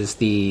those is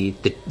the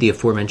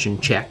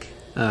aforementioned check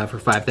for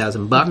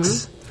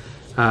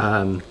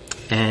 $5,000.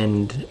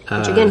 And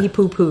Which again, he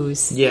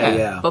poo-poos.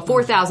 Yeah. But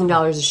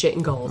 $4,000 is shit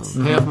in gold.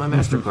 pay off my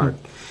MasterCard.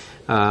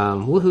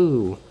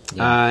 Woohoo.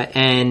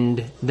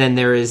 And then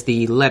there is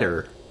the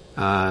letter,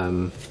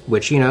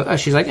 which,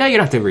 she's like, oh, you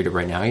don't have to read it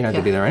right now. You don't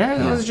have to do that right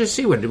now. Let's just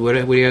see what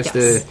he has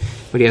to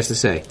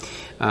say.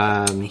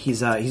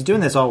 He's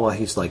doing this all while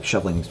he's like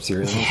shoveling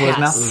cereal into his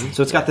mouth.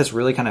 So it's got this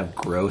really kind of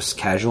gross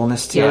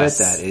casualness to it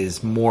that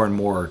is more and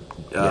more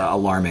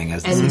alarming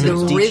as the And season the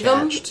goes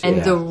rhythm, on.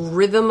 the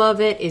rhythm of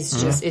it is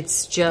just,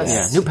 it's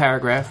just... Yeah, new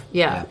paragraph.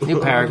 Yeah.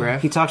 New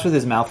paragraph. He talks with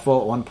his mouth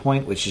full at one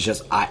point, which is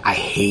just I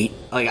hate.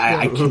 Like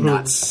I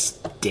cannot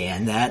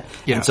stand that.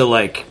 Yeah. And so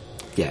like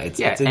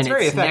it's and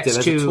very effective next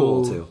as to a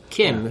tool too.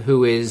 Kim,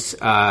 who is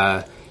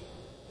honed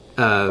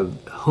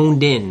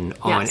in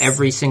on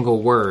every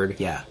single word.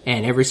 Yeah.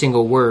 And every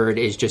single word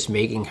is just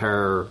making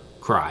her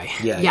cry.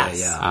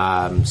 Yes.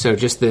 So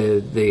just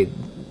the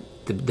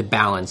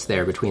balance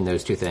there between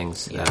those two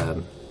things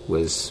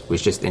was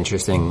just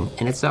interesting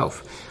in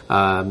itself.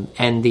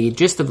 And the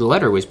gist of the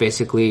letter was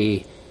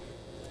basically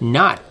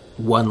not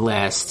one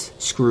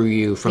last screw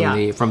you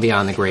from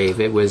beyond the grave.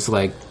 It was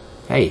like,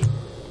 hey.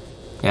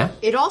 Yeah.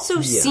 It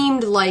also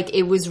seemed like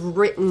it was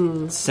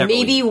written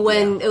maybe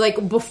when,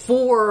 like,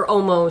 before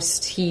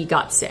almost he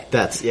got sick.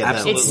 That's It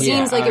absolutely.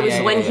 seems like it was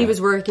when he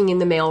was working in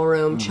the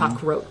mailroom.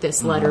 Chuck wrote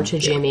this letter to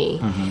Jimmy,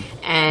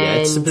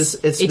 and It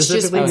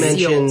specifically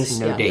mentions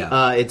no date.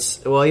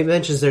 He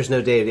mentions there's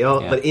no date at all,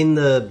 but in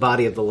the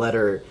body of the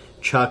letter,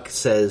 Chuck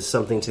says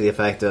something to the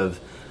effect of,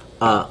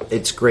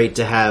 "It's great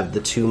to have the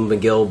two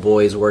McGill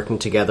boys working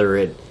together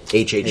at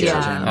HHL."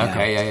 Yeah.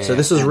 Okay, So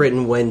this was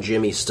written when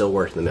Jimmy still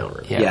worked in the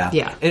mailroom.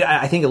 Yeah.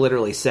 I think it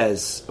literally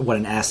says what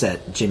an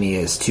asset Jimmy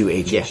is to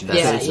HH.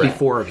 That's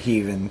before he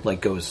even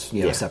like goes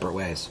separate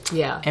ways.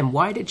 Yeah. And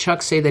why did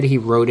Chuck say that he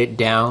wrote it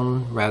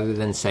down rather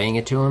than saying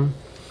it to him?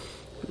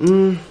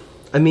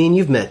 I mean,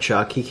 you've met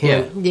Chuck. He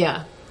can't.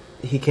 Yeah.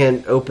 He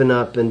can't open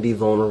up and be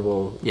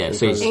vulnerable. Yeah,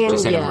 so he's And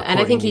just and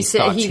I think he these said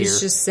thoughts he was here.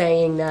 just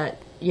saying that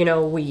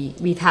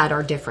we've had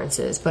our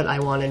differences, but I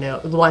want you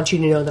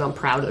to know that I'm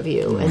proud of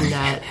you and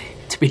that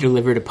to be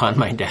delivered upon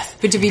my death.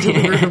 but to be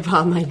delivered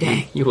upon my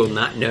death. You will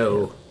not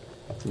know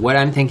what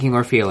I'm thinking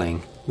or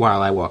feeling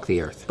while I walk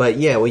the earth. But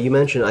yeah, what you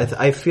mentioned,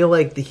 I feel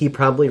like he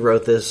probably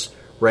wrote this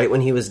right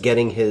when he was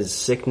getting his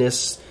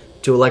sickness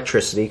to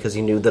electricity, because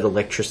he knew that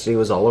electricity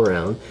was all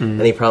around, and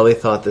he probably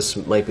thought this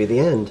might be the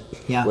end.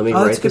 Yeah. Let me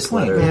that's write a good this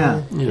point.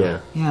 letter.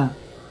 Yeah.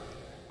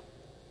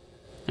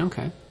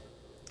 Okay.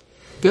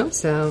 Go.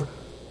 So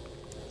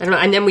I don't know.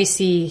 And then we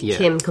see Yeah.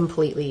 Kim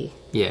completely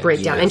Yeah,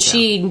 break down, yeah. and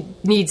she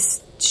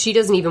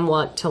doesn't even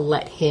want to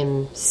let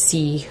him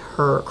see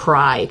her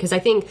cry, because I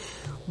think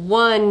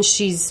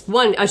she's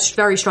a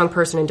very strong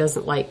person and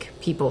doesn't like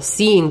people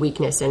seeing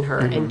weakness in her,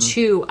 and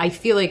two, I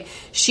feel like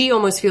she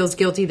almost feels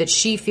guilty that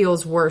she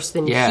feels worse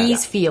than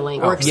he's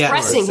feeling or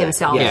expressing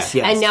himself, Yes.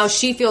 and now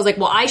she feels like,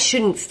 well, I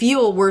shouldn't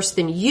feel worse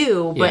than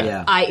you, but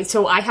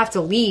I have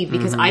to leave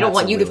because I don't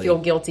want you to feel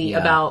guilty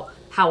about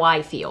how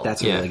I feel.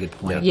 That's a really good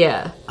point.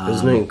 Yeah. It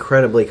was an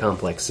incredibly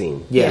complex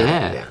scene.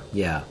 Yeah.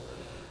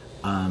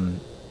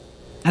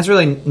 That's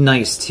really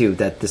nice too,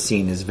 that the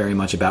scene is very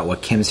much about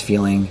what Kim's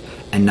feeling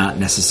and not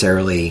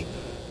necessarily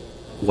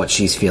what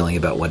she's feeling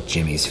about what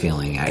Jimmy's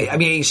feeling. I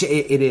mean,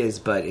 it is,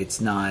 but it's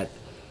not.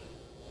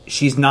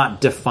 She's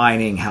not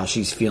defining how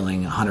she's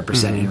feeling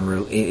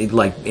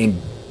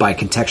 100% by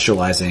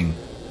contextualizing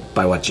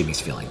by what Jimmy's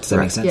feeling. Does that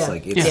make sense? Yeah.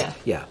 Like, it's,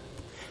 Yeah,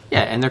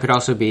 and there could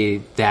also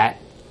be that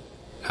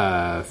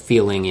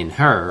feeling in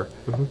her,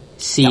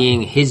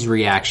 seeing his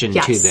reaction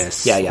to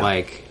this.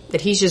 Like, that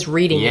he's just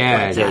reading it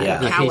like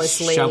that, like he's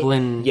callously.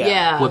 shoveling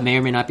what may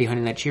or may not be Honey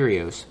Nut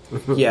Cheerios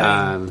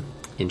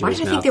into Why his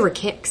did I mouth. think they were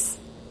kicks?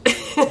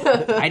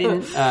 I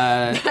didn't.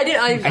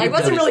 I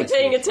wasn't really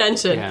paying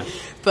attention. Yeah.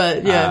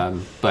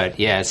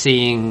 But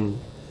seeing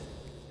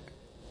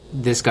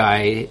this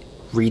guy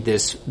read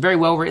this very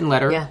well written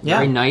letter,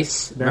 very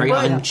nice, very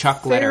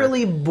un-Chuck letter.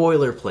 Fairly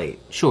boilerplate.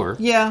 Sure.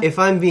 Yeah. If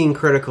I'm being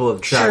critical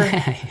of Chuck,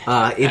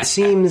 it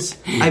seems,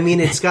 I mean,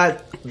 it's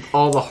got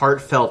all the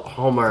heartfelt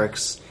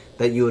hallmarks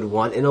that you would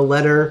want in a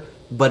letter,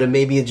 but it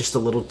may be just a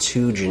little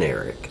too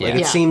generic. Like,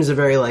 it seems a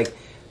very, like,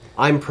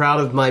 I'm proud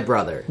of my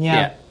brother.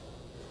 Yeah.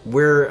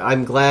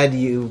 I'm glad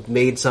you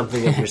made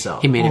something of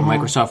yourself. He made it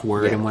Microsoft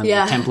Word in one of the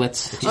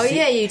templates. oh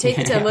yeah, you take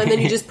the template and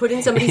then you just put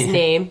in somebody's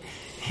name,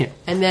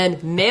 and then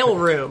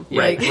mailroom.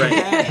 Right.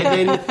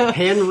 And then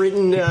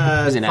handwritten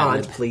an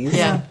font, ad-lib. please.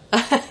 Yeah.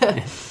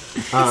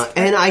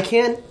 And I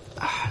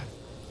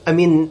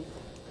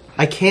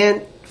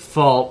can't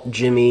fault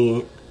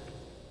Jimmy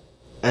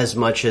as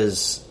much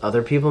as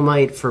other people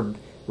might for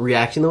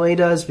reacting the way he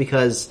does,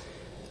 because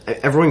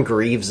everyone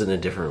grieves in a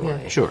different way.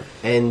 Yeah. Sure.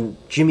 And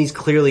Jimmy's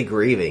clearly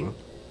grieving.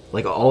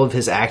 Like, all of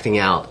his acting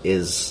out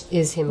is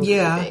him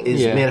Yeah. grieving.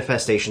 Yeah.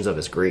 manifestations of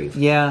his grief.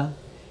 Yeah.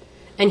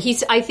 And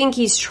I think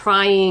he's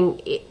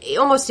trying,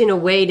 almost in a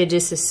way, to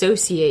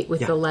disassociate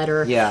with the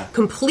letter Yeah.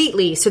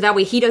 completely, so that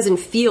way he doesn't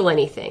feel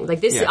anything.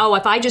 Like this, Yeah.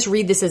 if I just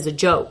read this as a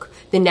joke,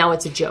 then now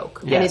it's a joke.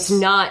 And Yes. it's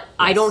not,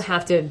 I don't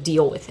have to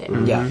deal with it.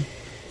 Yeah.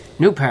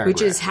 New paragraph.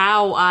 Which is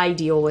how I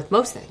deal with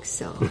most things.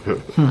 So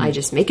I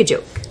just make a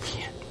joke.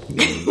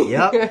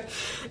 Yep.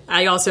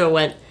 I also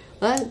went,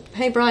 "What?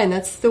 Hey, Brian,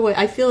 that's the way.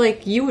 I feel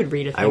like you would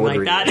read a I thing would like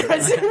read that." it.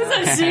 As soon as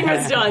that scene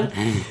was done,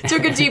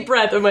 took a deep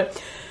breath and went,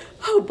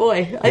 "Oh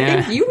boy, I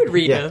Yeah. think you would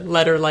read Yeah. a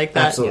letter like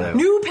that." Absolutely.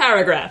 New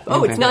paragraph.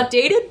 Oh, it's not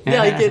dated.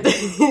 Like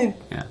it,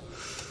 Yeah.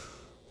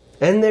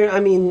 And there, I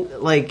mean,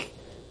 like,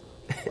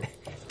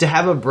 to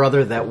have a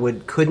brother that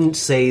couldn't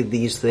say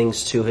these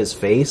things to his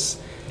face,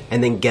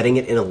 and then getting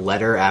it in a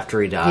letter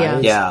after he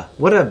dies. Yeah.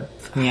 What a...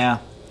 Yeah.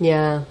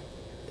 yeah.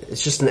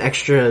 It's just an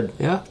extra...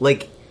 Yeah.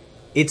 Like,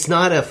 it's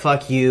not a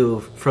fuck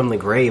you from the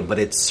grave, but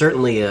it's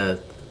certainly a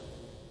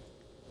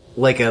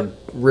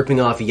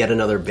ripping off yet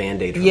another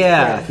Band-Aid from the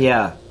Yeah. grave.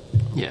 Yeah.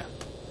 Yeah.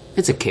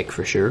 It's a kick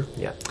for sure.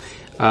 Yeah.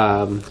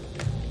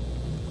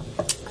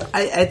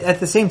 At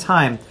the same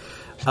time,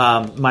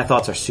 my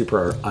thoughts are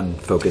super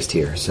unfocused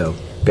here, so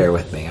bear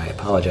with me. I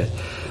apologize.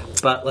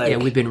 But like, Yeah,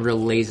 we've been real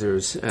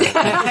lasers.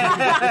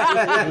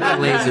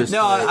 Lasers.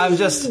 no, I'm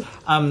just,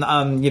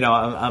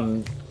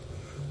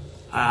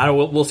 I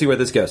don't, we'll see where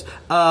this goes.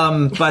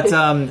 No,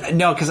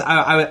 because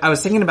I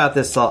was thinking about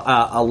this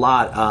a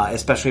lot,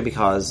 especially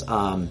because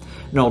an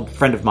old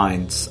friend of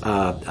mine's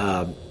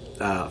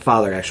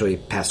father actually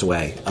passed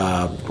away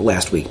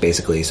last week,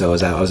 basically. So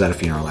I was at a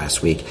funeral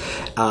last week,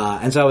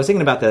 and so I was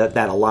thinking about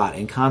that a lot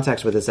in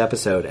context with this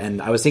episode,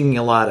 and I was thinking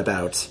a lot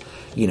about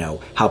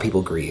how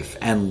people grieve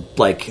and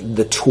like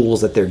the tools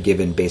that they're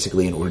given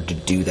basically in order to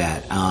do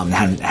that,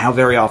 and how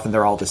very often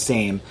they're all the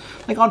same,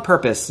 like on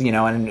purpose,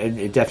 and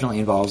it definitely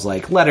involves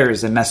like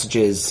letters and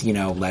messages,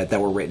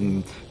 that were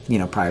written,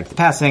 prior to the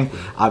passing,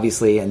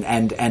 obviously,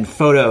 and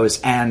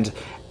photos, and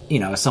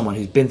as someone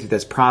who's been through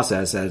this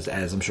process, as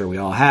I'm sure we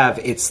all have,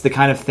 it's the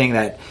kind of thing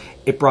that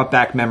it brought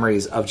back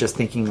memories of just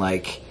thinking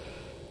like,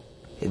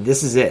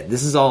 this is it.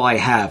 This is all I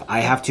have.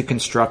 I have to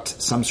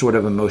construct some sort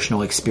of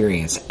emotional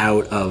experience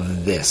out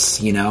of this,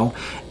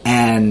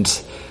 and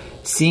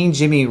seeing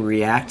Jimmy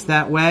react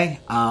that way,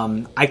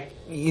 I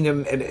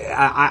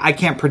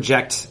can't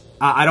project.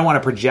 I don't want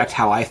to project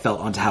how I felt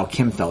onto how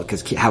Kim felt,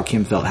 because how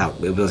Kim felt,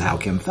 it was how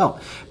Kim felt.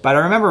 But I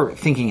remember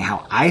thinking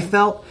how I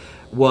felt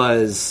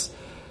was,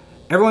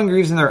 everyone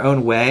grieves in their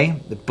own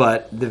way,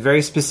 but the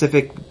very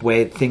specific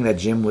thing that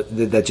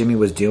Jimmy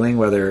was doing,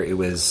 whether it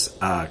was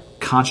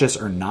conscious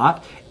or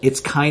not, it's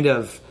kind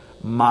of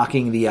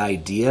mocking the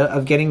idea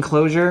of getting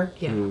closure.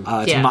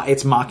 Yeah.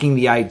 It's mocking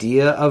the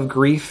idea of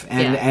grief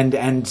and Yeah.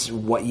 and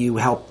what you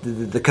help,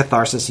 the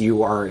catharsis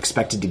you are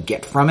expected to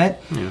get from it,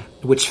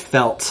 which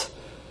felt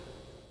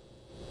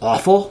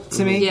awful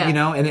to me, Yeah.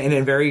 in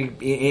a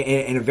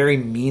very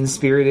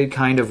mean-spirited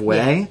kind of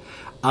way.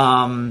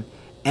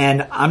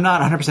 And I'm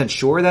not 100%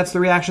 sure that's the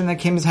reaction that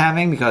Kim is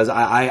having, because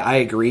I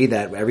agree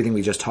that everything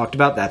we just talked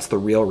about, that's the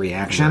real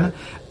reaction. Right.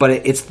 But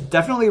it's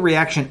definitely a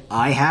reaction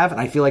I have, and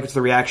I feel like it's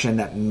the reaction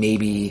that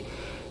maybe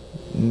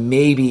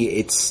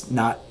it's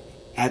not,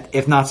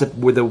 if not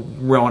the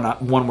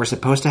one we're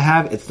supposed to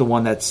have, it's the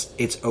one it's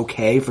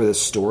okay for the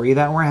story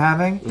that we're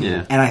having.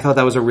 Yeah. And I thought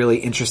that was a really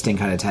interesting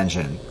kind of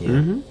tension. Yeah.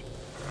 Mm-hmm.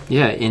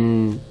 Yeah,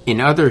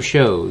 in other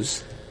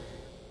shows,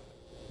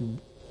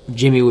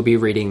 Jimmy would be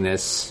reading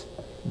this.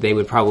 They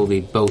would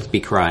probably both be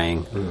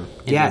crying. And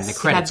Yes. then the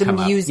credits Have the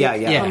come music up.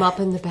 come up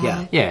in the back.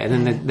 Yeah. Yeah,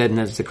 and then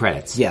there's the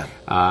credits. Yeah.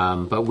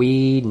 But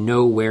we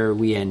know where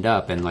we end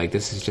up, and like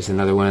this is just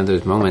another one of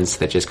those moments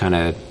that just kind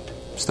of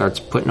starts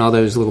putting all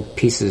those little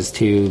pieces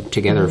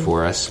together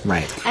for us.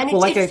 Right. And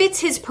it fits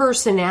his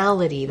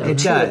personality, though, It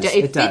too. does. It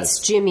It fits does.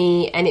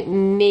 Jimmy, and it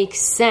makes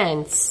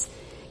sense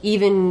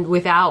even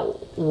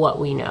without what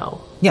we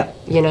know. Yeah.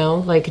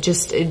 Like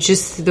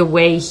just the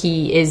way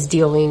he is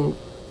dealing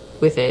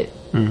with it.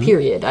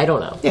 Period. I don't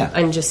know. Yeah.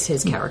 And just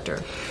his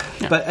character.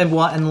 But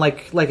and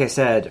like I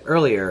said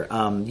earlier,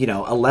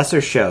 a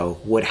lesser show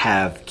would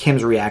have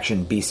Kim's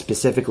reaction be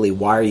specifically,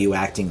 "Why are you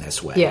acting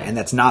this way?" Yeah. And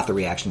that's not the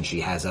reaction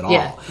she has at all,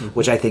 Yeah.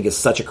 which I think is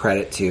such a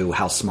credit to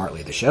how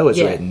smartly the show is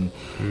written,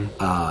 and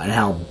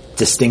how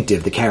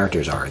distinctive the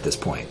characters are at this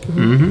point.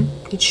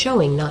 It's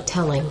showing, not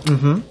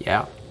telling.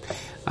 Yeah.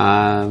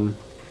 All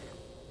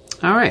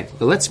right.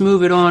 Well, let's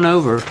move it on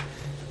over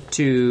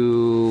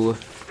to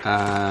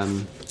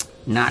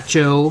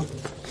Nacho's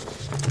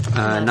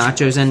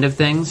end of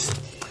things.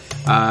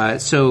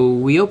 So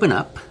we open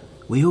up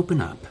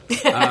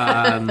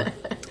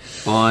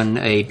on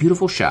a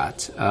beautiful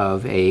shot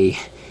of a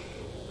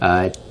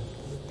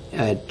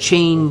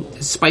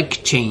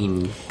spike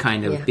chain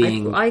kind of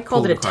being. I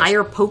called it a pulled across.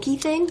 tire pokey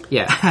thing.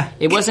 Yeah,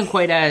 it wasn't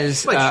quite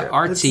as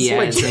artsy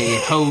as a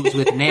hose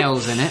with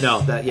nails in it.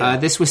 No,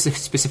 this was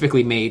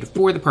specifically made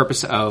for the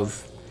purpose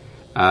of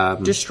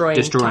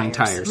destroying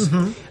tires.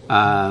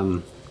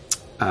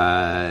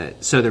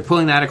 So they're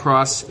pulling that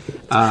across.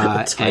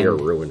 Tire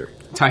ruiner.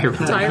 Tire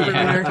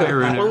ruiner.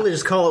 Why don't they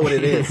just call it what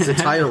it is? It's a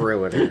tire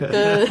ruiner.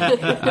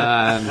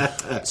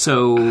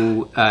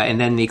 So, and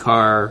then the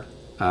car.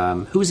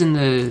 Who's in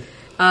the?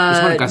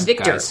 One of Gus'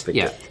 Victor. guys.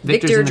 Yeah,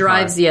 Victor in the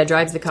drives car,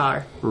 drives the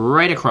car.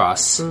 right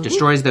across,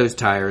 destroys those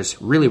tires,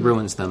 really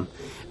ruins them,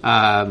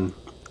 and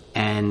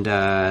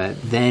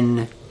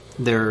then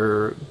there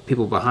are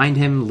people behind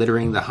him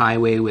littering the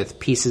highway with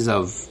pieces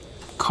of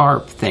car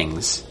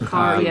things.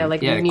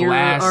 Like mirror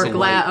glass or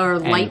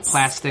and lights,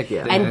 plastic,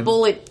 and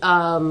bullet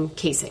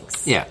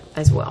casings. Yeah.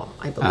 as well.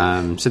 I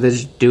believe. So they're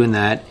just doing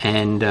that,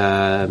 and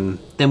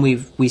then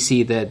we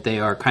see that they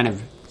are kind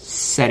of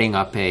setting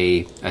up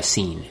a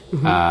scene.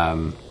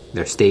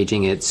 They're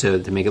staging it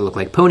so to make it look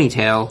like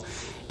Ponytail.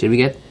 Did we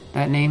get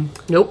that name?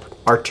 Nope.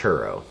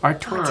 Arturo. Why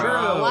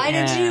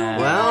did you?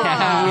 Well, we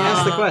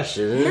asked the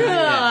question.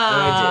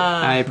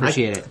 I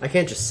appreciate it. I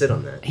can't just sit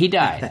on that. He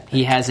died.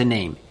 He has a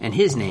name, and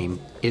his name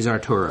is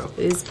Arturo.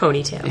 Is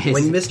Ponytail. His-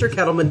 When Mr.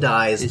 Kettleman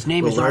dies, His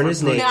name we'll is learn Robert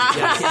his name.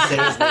 Just say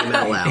his name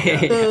out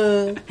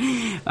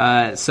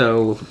loud.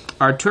 So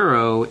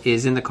Arturo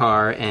is in the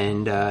car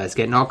and is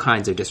getting all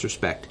kinds of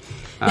disrespect,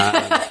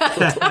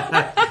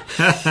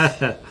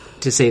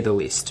 to say the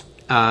least.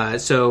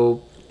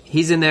 So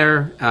he's in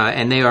there,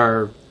 and they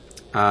are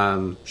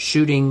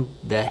shooting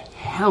the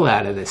hell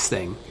out of this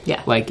thing.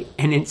 Yeah. Like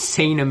an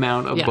insane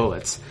amount of Yeah.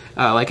 bullets.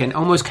 Like an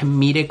almost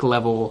comedic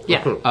level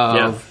Yeah.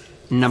 of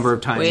number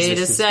of times. Wait this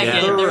a is-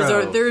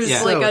 second. There's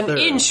Yeah. like So an thorough.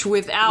 inch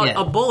without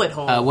Yeah. a bullet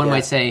hole. One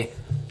might say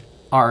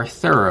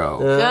Arthuro.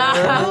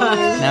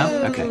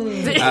 No?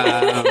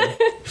 Okay.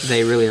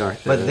 They really are.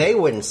 But they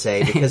wouldn't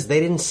say because they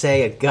didn't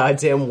say a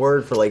goddamn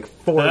word for like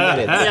 4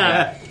 minutes.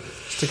 yeah.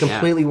 It's a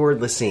completely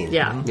wordless scene.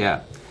 Yeah. Yeah.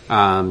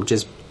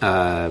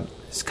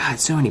 God,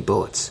 so many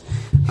bullets.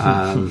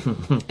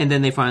 And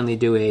then they finally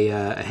do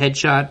a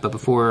headshot, but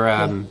before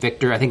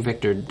Victor, I think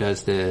Victor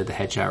does the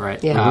headshot,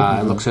 right?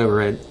 Yeah. Looks over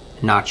at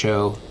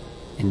Nacho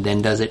and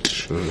then does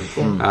it.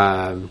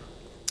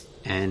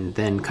 And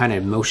then kind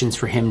of motions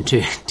for him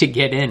to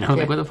get in. I'm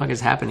like, what the fuck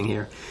is happening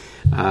here?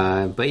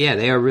 But yeah,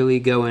 they are really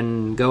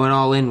going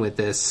all in with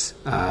this.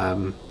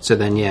 So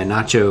then, yeah,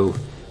 Nacho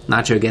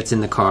gets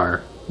in the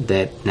car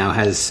that now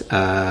has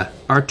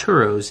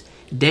Arturo's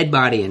dead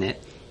body in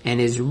it and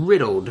is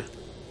riddled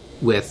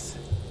with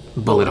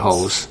bullet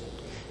holes.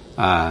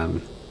 Yeah.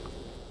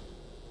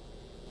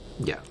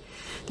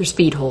 They're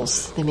speed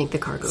holes. They make the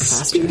car go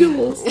faster.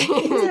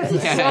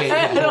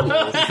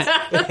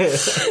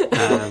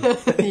 Yeah.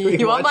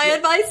 You want my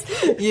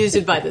advice? You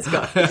should buy this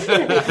car. I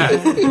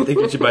think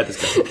you should buy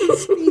this guy.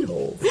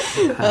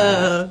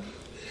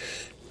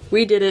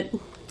 We did it.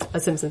 A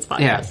Simpsons podcast.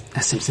 Yeah,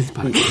 a Simpsons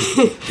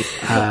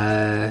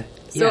podcast.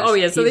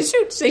 So they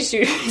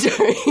shoot.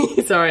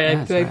 Sorry,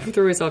 I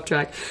threw us off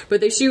track. But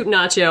they shoot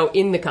Nacho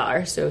in the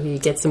car, so he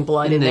gets some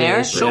blood in the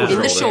there, shoulder.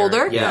 in the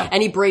shoulder, Yeah.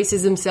 and he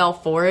braces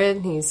himself for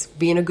it. He's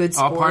being a good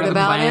All sport part of the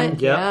about plan.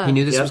 it. Yep. Yeah. He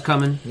knew this Yep. was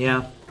coming.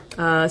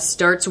 Yeah.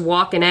 Starts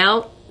walking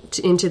out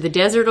into the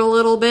desert a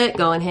little bit,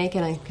 going, "Hey,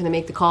 can I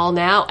make the call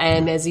now?"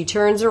 And as he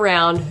turns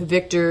around,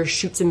 Victor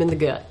shoots him in the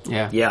gut.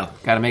 Yeah. Yeah.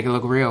 Got to make it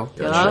look real.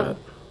 Yeah.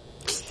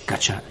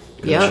 Gut shot.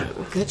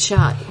 Good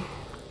shot.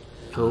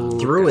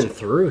 Through and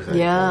through.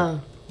 Yeah.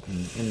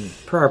 And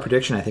per our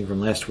prediction, I think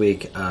from last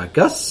week,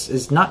 Gus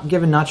is not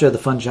giving Nacho the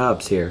fun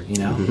jobs here. You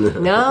know.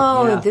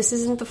 No, Yeah. this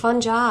isn't the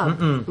fun job.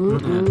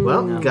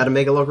 Well, got to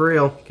make it look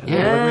real.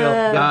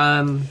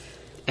 Yeah.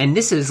 And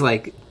this is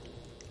like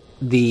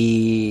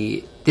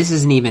this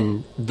isn't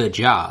even the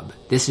job.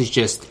 This is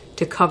just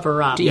To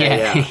cover up.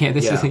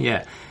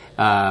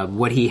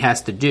 what he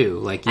has to do.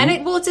 Like, And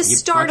it's a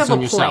start of a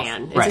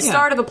plan. It's a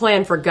start of a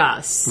plan for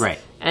Gus. Right.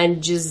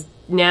 And just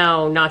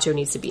now Nacho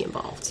needs to be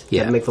involved.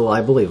 Yeah, make the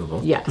lie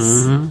believable. Yes.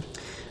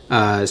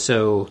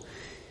 So,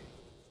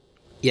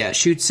 yeah,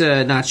 shoots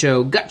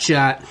Nacho, gut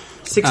shot.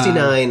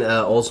 69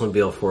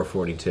 Oldsmobile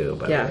 442,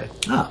 by the way.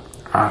 Oh.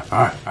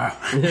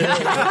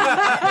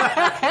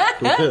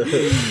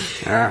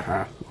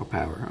 More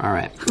power. All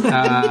right.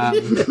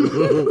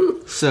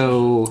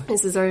 So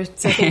This is our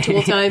second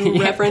Tool Time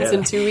reference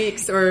in 2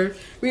 weeks. Or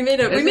we made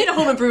a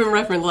Home Improvement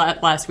reference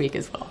last week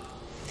as well.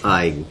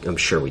 I'm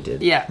sure we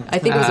did. yeah, I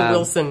think it was a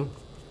Wilson.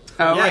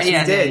 Oh, Yes, right, you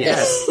yeah, did.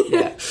 Yes.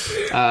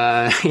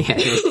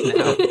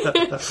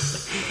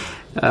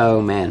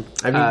 Oh man.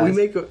 I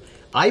mean,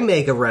 I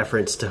make a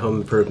reference to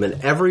Home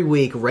Improvement every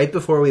week right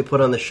before we put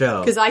on the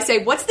show. Because I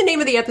say, what's the name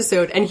of the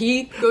episode? And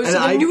he goes to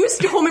the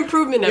newest Home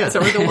Improvement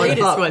episode, or the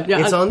latest Up. one. Yeah.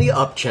 It's on the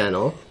Up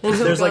channel.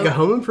 There's like go. a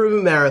Home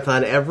Improvement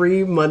marathon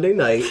every Monday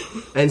night,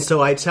 and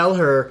so I tell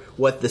her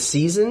what the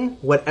season,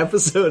 what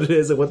episode it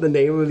is, and what the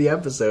name of the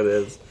episode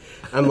is.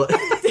 I'm like,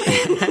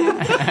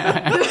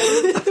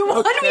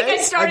 One week I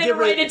started to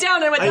write it down,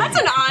 and I went, that's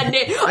an odd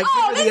name. This is Home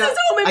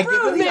I give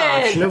her the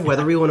option Improvement! of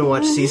whether we want to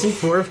watch season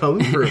 4 of Home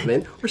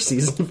Improvement or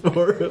season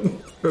 4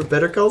 of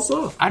Better Call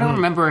Saul. I don't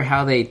remember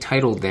how they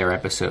titled their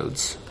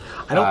episodes.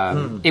 I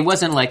don't. It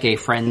wasn't like a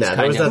Friends No, there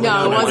kind was of.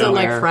 nothing- No, it wasn't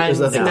like where- Friends.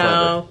 There's nothing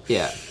No.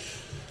 Yeah.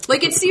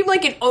 Like, it seemed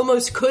like it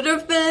almost could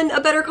have been a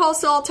Better Call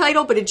Saul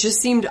title, but it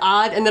just seemed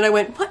odd. And then I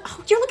went, what?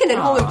 Oh, you're looking at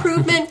Home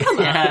Improvement? Come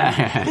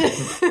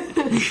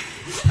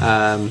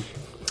on.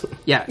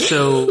 Yeah,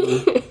 so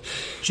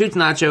shoots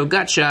Nacho,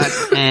 got shot,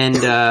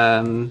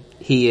 and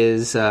he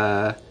is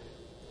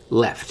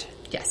left.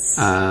 Yes.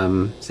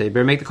 So you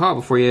better make the call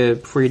before you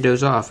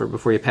doze off or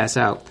before you pass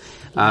out.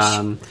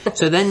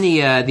 So then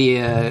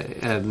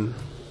the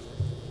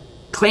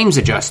claims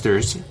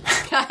adjusters show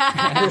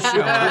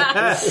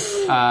up.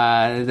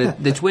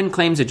 The twin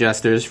claims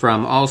adjusters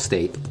from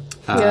Allstate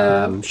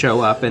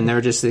show up, and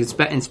they're just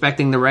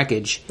inspecting the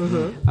wreckage.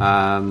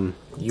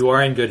 You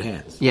are in good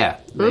hands. Yeah,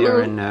 they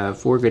are in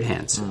 4 good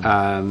hands.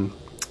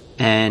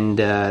 And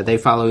they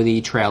follow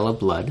the trail of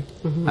blood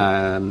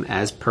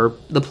as per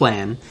the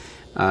plan,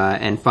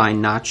 and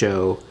find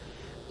Nacho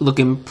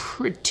looking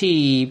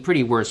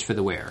pretty worse for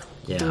the wear.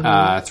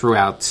 Yeah.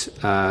 Throughout,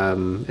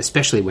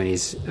 especially when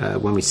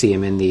when we see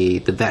him in the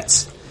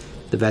vet's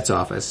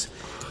office,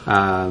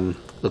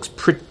 looks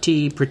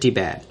pretty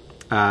bad.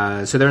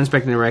 So they're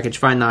inspecting the wreckage,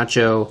 find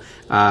Nacho,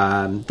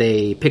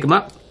 they pick him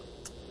up,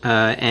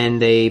 and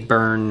they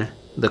burn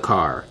the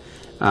car.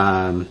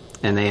 And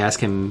they ask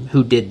him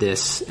who did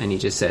this, and he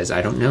just says,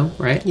 "I don't know."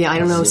 Right? Yeah, I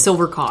don't know.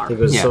 Silver car. I think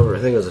it was Yeah. silver. I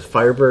think it was a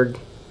Firebird.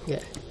 Yeah.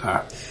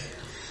 Uh,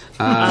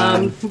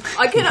 Can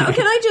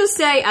I just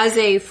say, as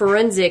a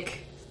forensic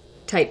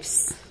type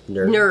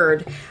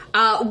nerd,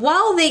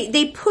 while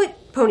they put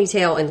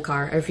Ponytail in the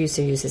car, I refuse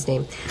to use his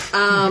name,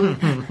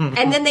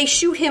 and then they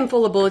shoot him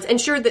full of bullets, and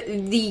sure,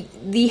 the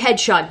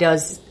headshot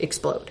does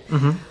explode.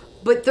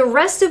 But the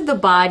rest of the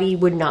body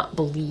would not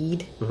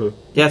bleed. Yeah,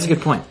 that's a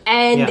good point.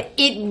 And Yeah.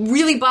 it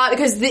really bothered,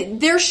 because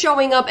they're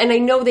showing up, and I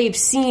know they've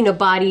seen a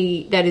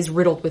body that is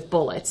riddled with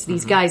bullets.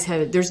 These guys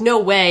there's no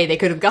way they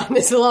could have gotten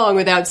this long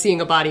without seeing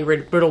a body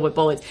riddled with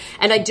bullets.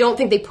 And I don't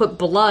think they put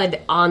blood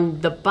on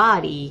the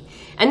body,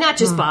 and that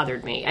just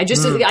bothered me.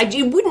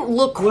 It wouldn't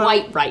look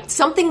quite right.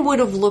 Something would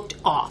have looked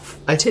off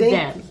to think-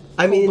 them.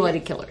 I mean,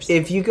 Cold-blooded killers.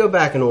 If you go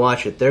back and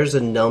watch it, there's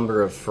a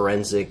number of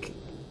forensic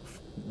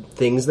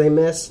things they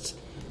missed.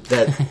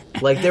 That,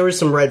 like, there were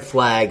some red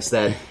flags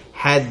that,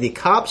 had the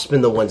cops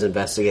been the ones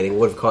investigating,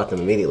 would have caught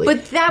them immediately.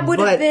 But that would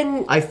have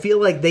been... I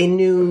feel like they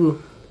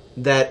knew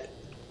that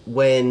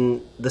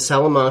when the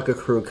Salamanca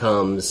crew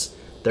comes,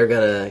 they're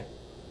gonna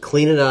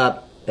clean it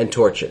up and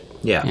torch it.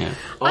 Yeah.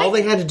 All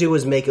they had to do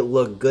was make it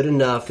look good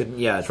enough for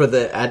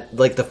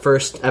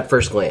at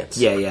first glance.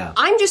 Yeah.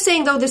 I'm just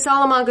saying, though, the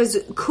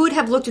Salamancas could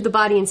have looked at the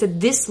body and said,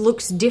 this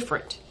looks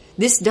different.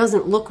 This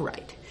doesn't look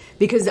right.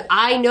 Because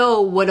I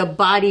know what a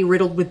body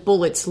riddled with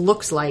bullets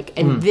looks like,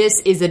 and this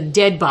is a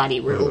dead body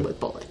riddled with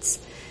bullets.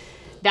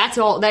 That's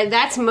all.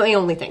 That's my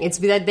only thing. It's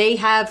that they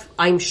have,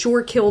 I'm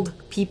sure, killed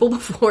people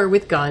before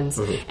with guns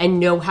and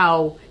know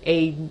how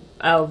a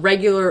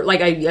regular,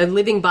 like a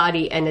living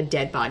body and a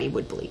dead body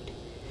would bleed.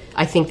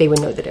 I think they would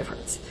know the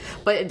difference.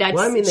 But that's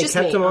Well, I mean, they just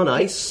kept me. him on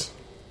ice.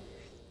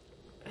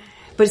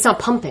 But it's not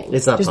pumping.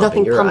 It's not There's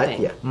pumping. nothing You're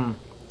pumping. right.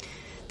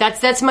 Yeah.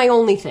 That's my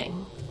only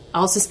thing.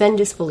 I'll suspend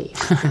disbelief.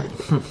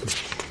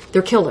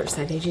 They're killers.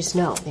 They just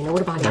know. They know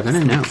what a body They're is.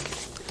 gonna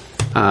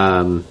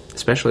know,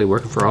 especially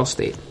working for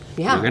Allstate.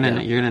 Yeah. You're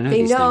gonna know.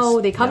 They these know.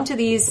 things. They come to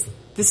these.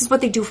 This is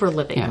what they do for a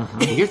living. Yeah,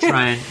 you're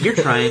trying.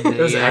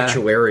 Those The,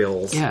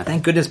 actuarials. yeah,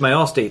 Thank goodness my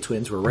Allstate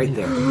twins were right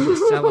there.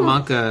 the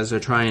Salamancas are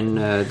trying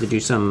to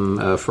do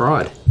some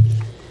fraud.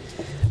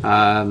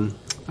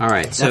 All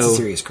right, so That's a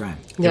serious crime.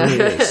 Yeah.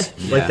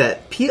 Like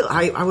that peel,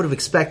 I would have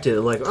expected,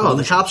 like, oh,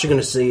 the cops are going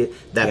to see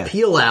that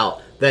peel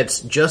out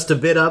that's just a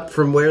bit up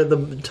from where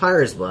the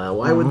tires lie.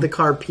 Why would the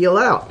car peel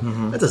out?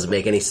 That doesn't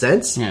make any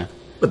sense. Yeah.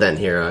 But then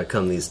here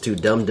come these two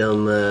dumb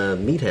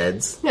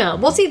meatheads. No.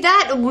 Well, see,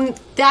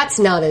 that's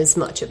not as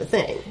much of a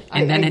thing.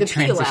 and then the it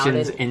peel out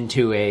transitions and-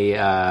 into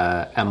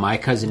a My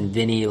Cousin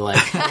Vinny like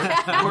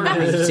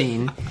horror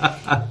scene.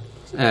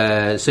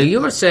 So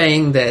you're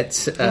saying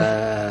that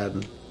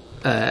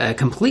a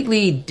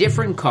completely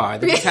different car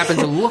that just happened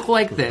to look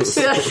like this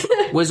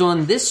was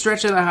on this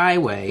stretch of the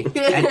highway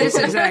at this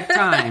exact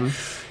time,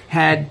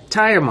 had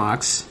tire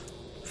marks,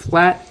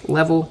 flat,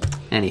 level,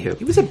 anywho.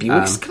 It was a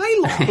Buick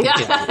Skyline.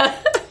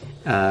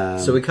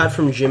 So we cut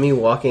from Jimmy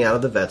walking out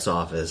of the vet's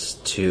office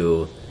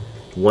to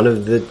one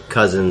of the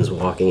cousins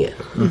walking in.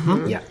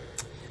 Yeah.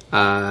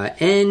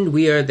 And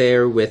we are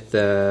there with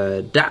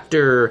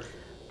Dr.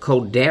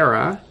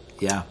 Caldera.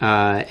 Yeah.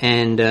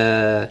 And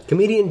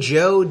Comedian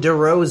Joe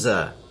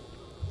DeRosa.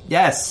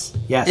 Yes.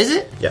 is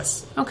it?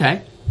 Yes,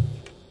 Okay.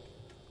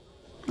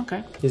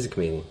 he's a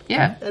comedian.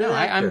 Yeah. And No, an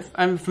actor.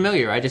 I'm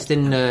familiar. I just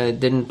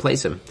didn't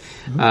place him.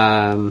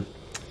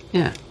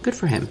 Yeah. Good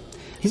for him.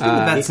 He's been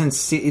with that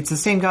since it's the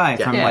same guy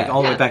from Yeah. like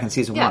all the way Yeah. back in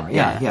season Yeah. 1. Right?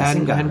 Yeah, hadn't,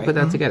 same guy. hadn't Right? put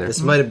that together.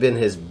 This might have been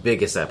his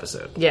biggest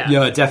episode. Yeah.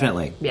 Yeah,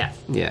 definitely. Yeah.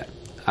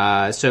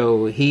 Yeah.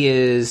 So he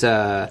is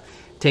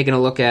taking a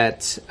look at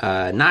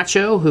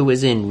Nacho, who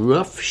is in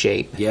rough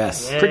shape.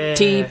 Yes.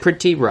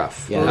 Pretty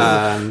rough.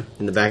 Yes.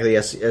 In the back of the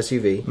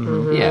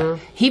SUV. Yeah.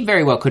 He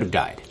very well could have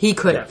died. He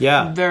could have.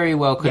 Yeah. Very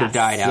well could have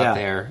Yes. died out Yeah.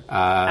 there.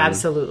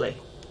 Absolutely.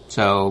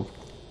 So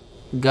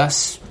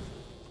Gus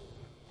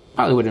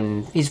probably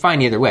wouldn't. He's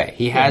fine either way.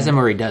 He has him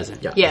or he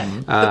doesn't. Yeah.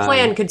 The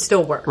plan could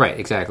still work. Right,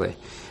 exactly.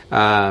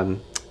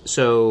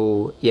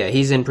 So, yeah,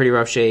 he's in pretty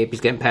rough shape.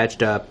 He's getting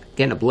patched up,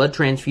 getting a blood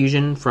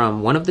transfusion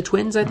from one of the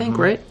twins, I think,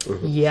 right?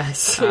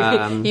 Yes.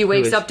 Um, He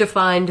wakes who is- up to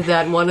find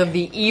that one of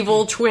the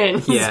evil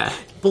twins' Yeah.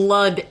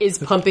 blood is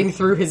pumping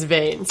through his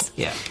veins.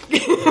 Yeah.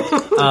 Taste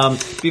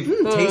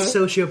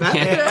sociopath.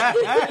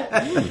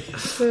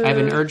 I have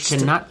an urge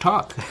to not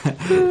talk.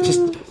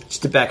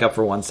 Just to back up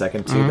for 1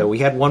 second, too, though, we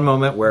had one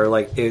moment where,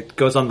 like, it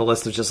goes on the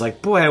list of just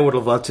like, boy, I would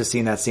have loved to have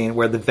seen that scene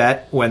where the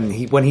vet, when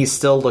he's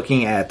still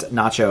looking at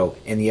Nacho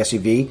in the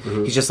SUV,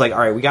 he's just like, all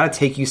right, we got to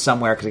take you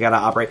somewhere because I got to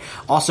operate.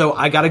 Also,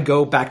 I got to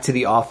go back to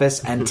the office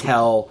and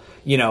tell,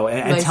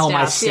 and tell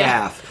my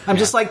staff. I'm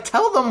just like,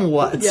 tell them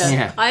what?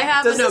 Yeah. I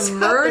have Does an this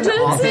happen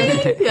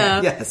emergency.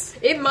 Yeah. Yes.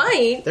 It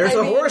might. There's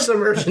a horse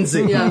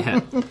emergency.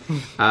 Yeah.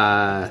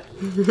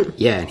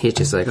 Yeah, and he's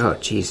just like, oh,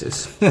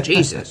 Jesus.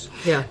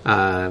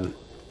 Yeah.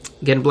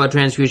 Getting blood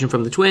transfusion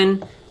from the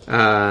twin,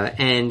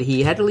 and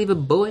he had to leave a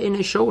bullet in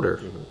his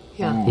shoulder,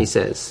 Yeah. he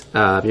says.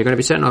 You're going to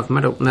be setting off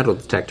metal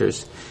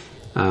detectors.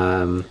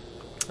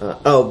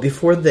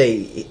 Before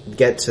they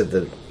get to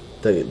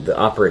the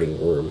operating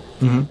room,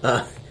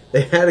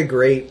 they had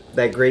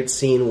that great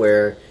scene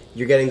where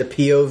you're getting the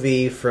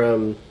POV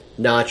from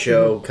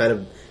Nacho, kind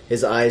of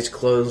his eyes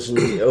closed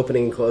and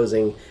opening and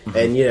closing,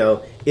 and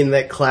in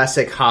that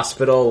classic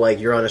hospital, like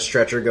you're on a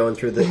stretcher going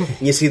through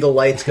you see the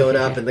lights going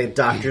up and the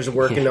doctor's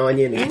working on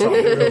you and he's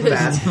talking real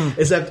fast.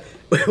 Except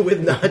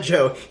with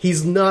Nacho,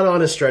 he's not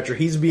on a stretcher;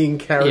 he's being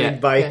carried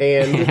by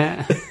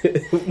hand,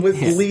 with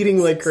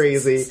bleeding like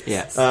crazy.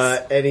 Yes.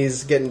 And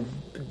he's getting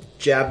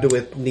jabbed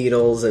with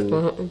needles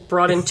and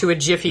Brought into a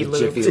Jiffy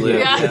Lube. Jiffy Lube.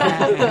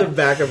 Yeah. the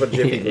back of a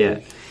Jiffy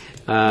Lube.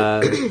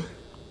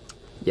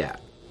 Yeah.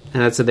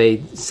 And that's what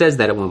they says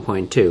that at one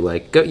point too.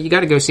 Like, you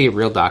got to go see a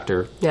real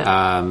doctor.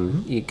 Yeah.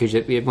 Because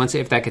once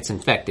if that gets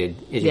infected,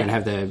 you're Yeah.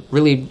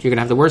 gonna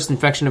have the worst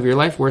infection of your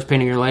life, worst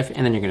pain of your life,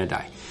 and then you're gonna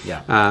die.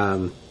 Yeah.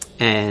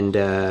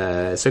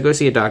 So go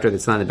see a doctor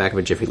that's not in the back of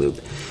a Jiffy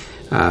Lube.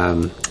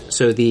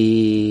 So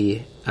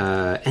the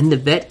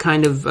vet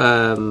kind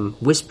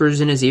of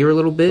whispers in his ear a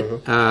little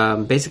bit,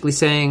 basically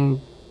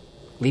saying,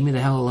 "Leave me the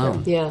hell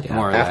alone." Yeah.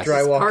 More or After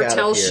less. I walk out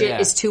Cartel of here, shit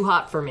is too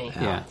hot for me.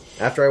 Yeah.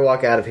 after I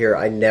walk out of here,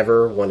 I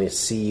never want to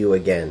see you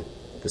again.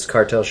 This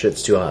cartel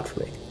shit's too hot for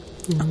me.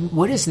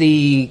 What is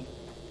the?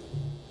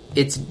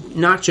 It's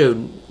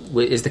Nacho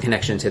is the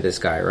connection to this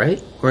guy,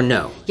 right? Or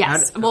no?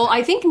 Yes.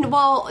 I think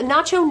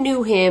Nacho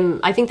knew him.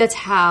 I think that's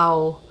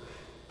how.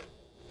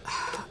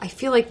 I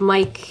feel like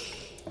Mike.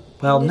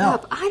 Well, ended no.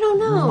 up- I don't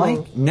know.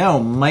 Mike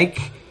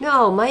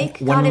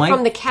Mike got it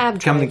from the cab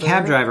driver. From the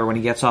cab driver when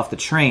he gets off the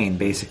train,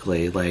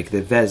 basically, like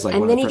the vet is like, and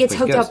one then of he the gets first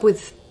hooked places up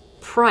with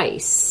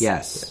Price.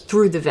 Yes,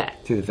 Through the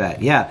vet. through the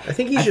vet. Yeah, I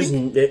think he's just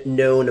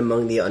known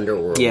among the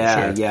underworld.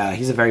 Yeah, Sure. yeah,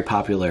 he's a very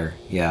popular.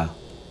 Yeah,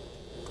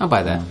 I'll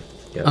buy that.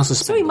 Yeah. Also,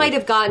 So he might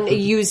have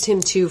used him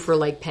too for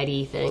like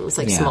petty things,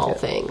 like Yeah. small Yeah.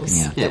 things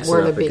Yeah. that Yes.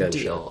 weren't a Not the big gun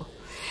deal.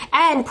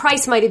 And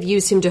Price might have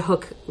used him to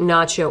hook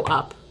Nacho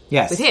up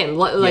Yes. with him.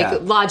 Yeah.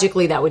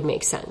 Logically, that would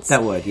make sense.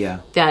 that would. Yeah,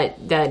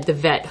 that the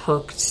vet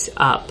hooked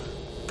up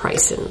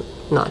Price and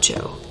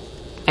Nacho,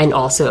 and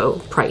also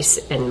Price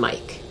and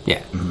Mike. Yeah.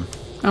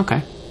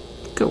 Okay.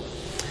 Cool.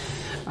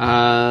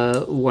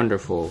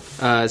 Wonderful.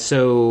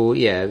 So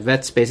yeah,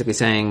 vet's basically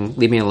saying,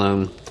 "Leave me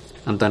alone.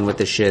 I'm done with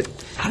this shit."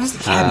 how does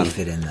the cabbie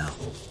fit in though?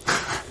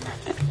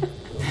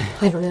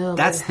 I don't know.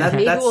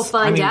 Maybe we'll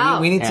find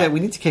out. We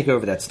need to kick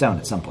over that stone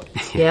at some point.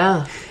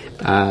 Yeah.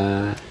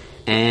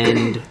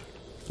 And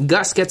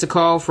Gus gets a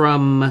call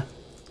from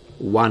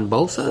Juan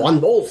Bolsa. Juan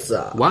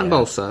Bolsa. Juan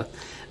Bolsa.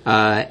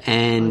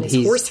 And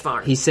his horse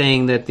farm. he's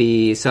saying that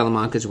the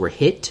Salamancas were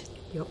hit,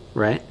 Yep.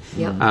 right?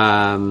 Yep.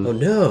 Oh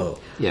no.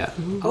 Yeah.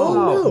 Oh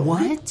no.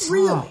 What?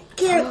 Really?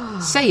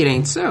 Get Say it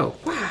ain't so.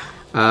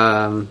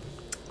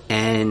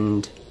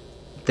 And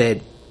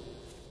that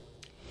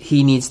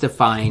he needs to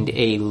find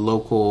a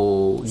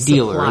local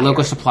dealer, a Supplier.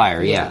 local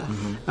supplier. Yeah.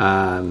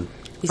 Find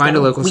got a a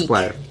local week.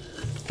 supplier.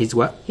 He's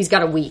what? He's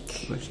got a week.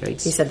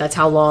 Yikes. He said that's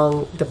how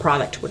long the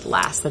product would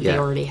last that Yeah. they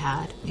already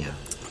had. Yeah,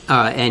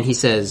 And he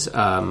says,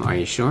 "Are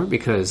you sure?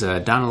 Because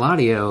Don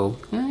Eladio,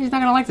 he's not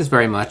going to like this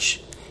very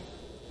much.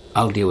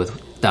 I'll deal with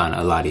Don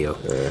Eladio."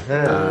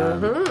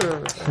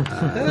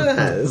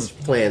 this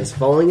plan's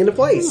falling into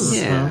place.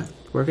 Yeah,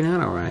 working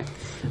out all right.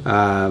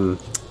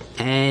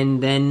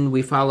 And then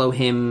we follow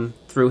him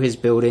through his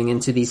building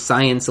into the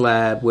science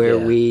lab where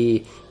Yeah.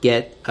 we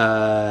get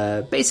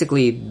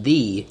basically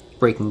the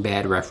Breaking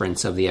Bad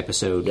reference of the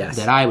episode Yes.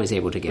 that I was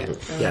able to get.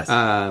 Yes.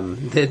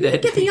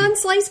 Get the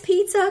unsliced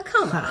pizza.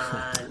 Come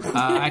on.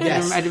 I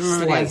didn't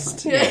remember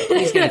Sliced. that. Yeah,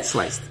 please get it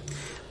sliced.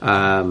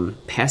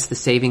 Pass the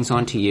savings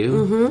on to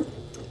you.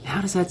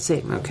 How does that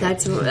say? Okay.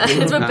 That's what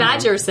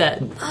Badger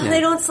said. Oh,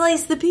 they don't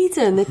slice the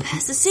pizza and they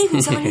pass the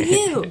savings on to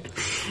you.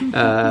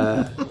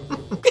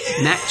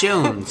 Matt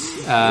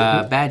Jones,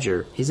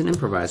 Badger. He's an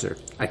improviser.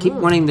 I keep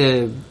wanting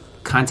to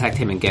contact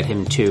him and get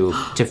him to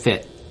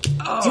fit.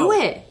 Do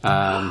it.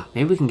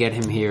 Maybe we can get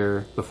him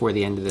here before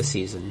the end of the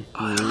season.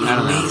 I don't know.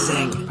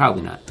 Amazing.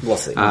 Probably not. We'll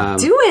see.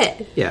 Do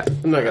it. Yeah,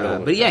 I'm not gonna.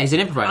 but yeah, he's an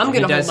improviser. I'm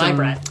going to He hold does my some-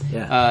 breath.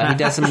 Yeah. He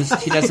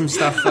does some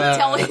stuff.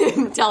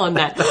 Tell him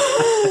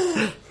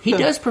that. He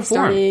does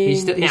perform. He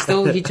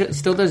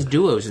still does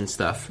duos and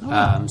stuff.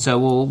 So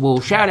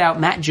we'll shout out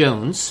Matt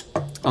Jones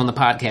on the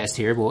podcast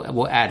here.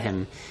 We'll add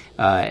him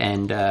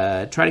and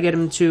try to get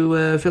him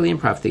to Philly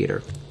Improv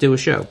Theater, do a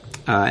show,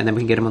 and then we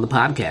can get him on the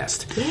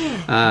podcast.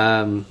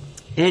 Yeah.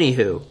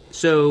 Anywho,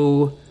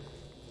 so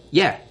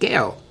yeah,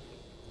 Gail.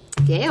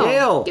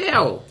 Gail.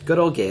 Good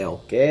old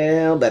Gail.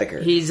 Gail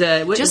Bedecker. He's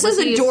Just as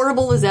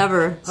adorable as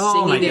ever.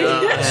 Oh my singing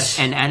gosh.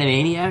 and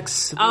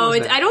Animaniacs. Oh,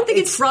 I don't think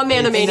it's from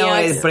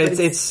Animaniacs. But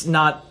it's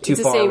not too it's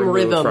the far same removed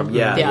rhythm. from.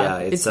 Yeah.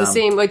 It's the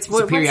same. It's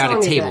what periodic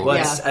what song table. Is Well,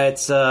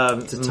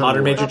 that? it's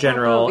Modern Major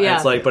General. Yeah.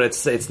 It's like, but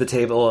it's the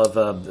table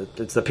of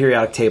it's the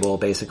periodic table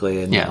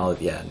basically,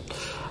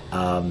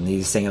 and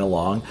he's singing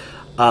along,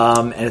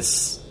 and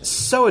it's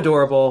so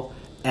adorable.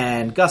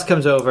 And Gus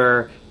comes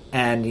over,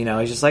 and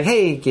he's just like,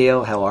 "Hey,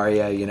 Gail, how are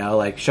you?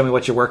 Like, show me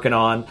what you're working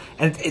on."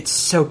 And it's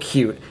so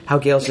cute how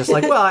Gail's just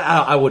like, "Well,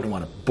 I wouldn't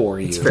want to bore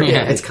you."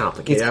 It's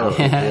complicated. I don't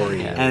want to bore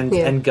you.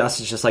 And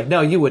Gus is just like,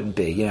 no, you wouldn't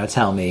be,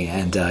 tell me.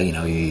 And,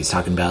 he's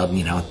talking about,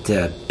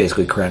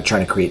 basically trying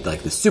to create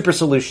like the super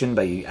solution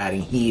by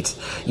adding heat,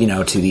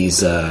 to these,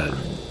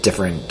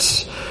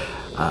 different,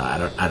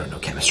 I don't know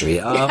chemistry,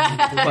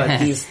 but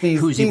these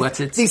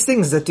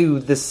things that do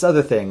this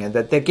other thing and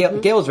that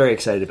Gail is very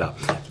excited about.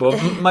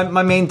 But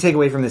my main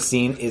takeaway from this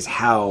scene is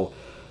how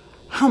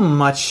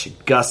much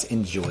Gus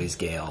enjoys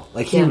Gail.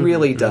 Like, he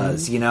really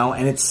does,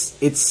 and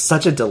it's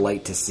such a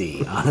delight to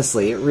see,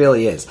 honestly. It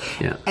really is.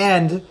 Yeah.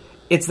 And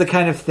it's the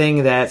kind of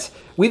thing that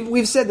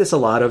we've said this a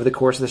lot over the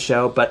course of the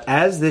show, but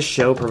as this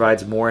show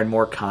provides more and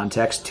more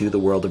context to the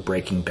world of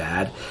Breaking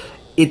Bad,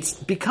 it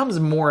becomes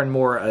more and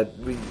more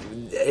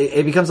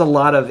it becomes a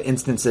lot of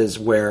instances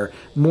where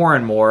more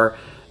and more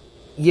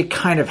you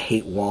kind of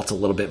hate Walt a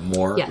little bit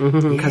more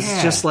because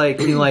it's just like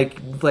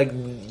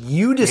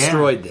you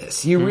destroyed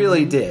this. You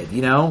really did,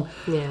 Yeah.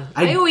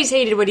 I always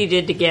hated what he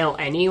did to Gail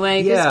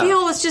anyway, because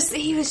Gail was just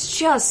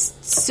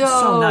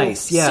so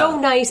nice. Yeah. So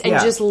nice and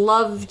Yeah. just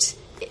loved,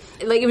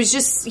 like, it was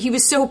just, he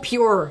was so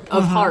pure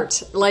of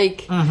heart.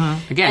 Like,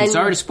 Again,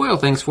 sorry to spoil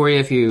things for you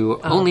if you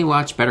only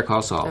watch Better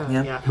Call Saul.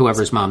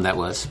 Whoever's mom that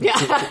was.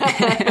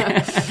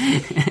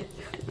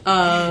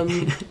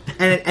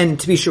 And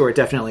to be sure,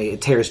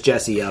 it tears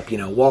Jesse up.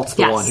 Walt's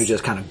the Yes. one who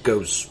just kind of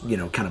goes,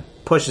 kind of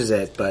pushes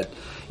it, but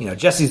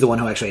Jesse's the one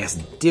who actually has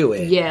to do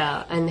it.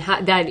 yeah, and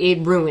that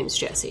it ruins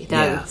Jesse.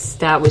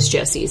 That was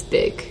Jesse's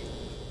big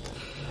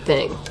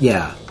thing.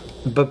 Yeah.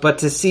 But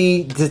to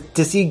see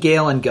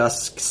Gail and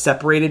Gus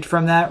separated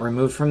from that,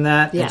 removed from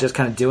that, and just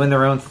kind of doing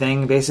their own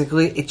thing,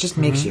 basically, it just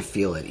makes you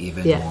feel it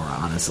even more,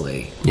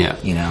 honestly.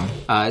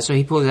 Yeah. So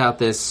he pulls out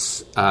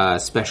this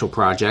special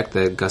project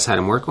that Gus had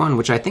him work on,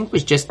 which I think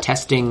was just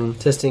testing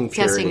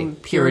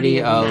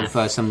purity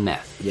of some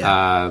meth.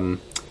 Yeah.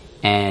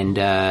 And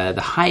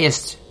the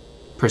highest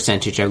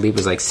percentage, I believe,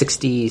 was like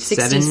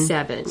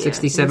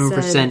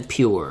 67%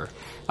 pure.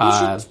 You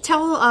should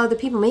tell the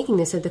people making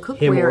this at the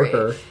Him or cookware.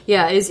 her.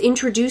 Yeah, is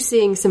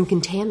introducing some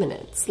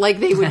contaminants. Like,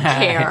 they would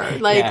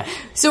care.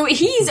 So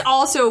he's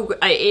also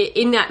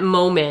in that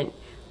moment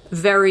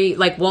very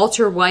like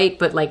Walter White,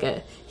 but like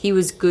he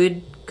was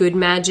good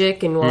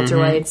magic, and Walter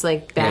White's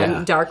like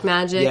bad dark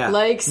magic,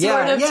 like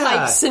sort of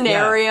type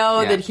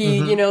scenario that he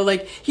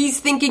like he's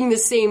thinking the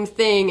same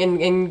thing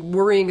and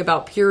worrying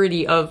about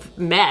purity of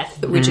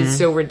meth, which is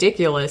so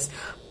ridiculous,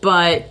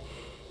 but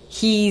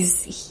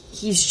he's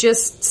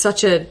just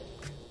such a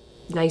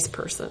nice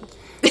person.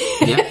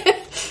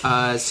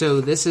 So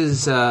this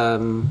is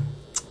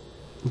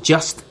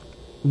just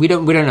we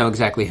don't know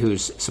exactly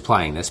who's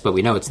supplying this, but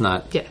we know it's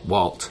not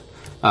Walt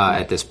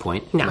at this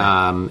point.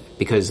 No.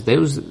 Because they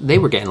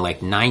were getting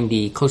like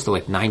 90, close to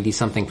like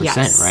 90-something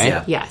percent, right?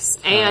 Yeah. Yes,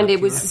 and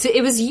it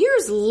was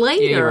years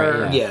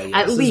later, at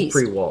This is least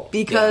pre-Walt.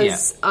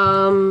 because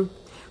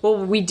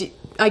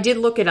I did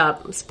look it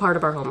up. It's part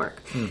of our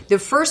homework. The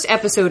first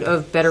episode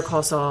of Better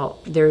Call Saul,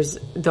 there's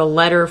the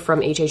letter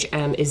from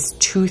HHM is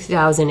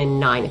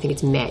 2009. I think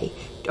it's May.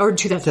 Or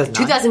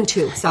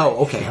 2002. Sorry.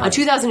 Oh, okay.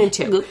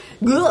 2002.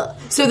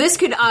 So this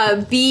could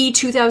be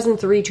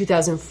 2003,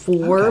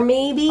 2004,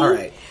 maybe. All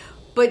right.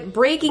 But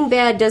Breaking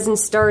Bad doesn't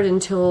start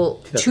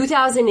until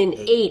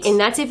 2008, and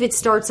that's if it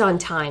starts on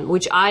time,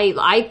 which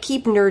I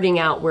keep nerding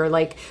out, where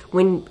like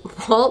when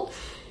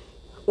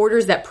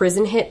orders that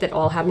prison hit that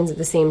all happens at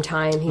the same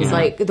time. He's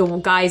like, the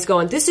guy's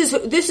going, this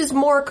is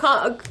more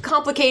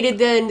complicated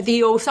than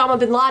the Osama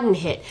bin Laden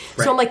hit.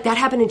 Right. So I'm like, that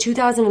happened in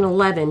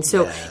 2011.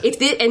 So if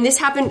this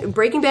happened,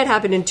 Breaking Bad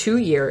happened in 2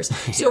 years.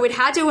 So it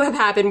had to have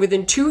happened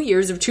within 2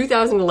 years of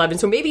 2011.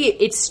 So maybe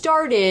it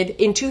started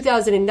in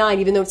 2009,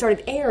 even though it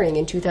started airing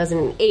in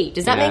 2008.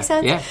 Does that make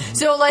sense? Yeah.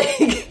 So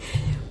like,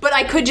 but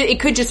it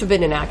could just have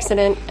been an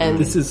accident. And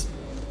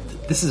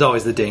This is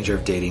always the danger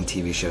of dating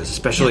TV shows,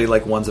 especially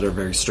like ones that are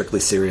very strictly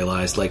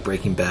serialized, like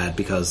Breaking Bad,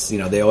 because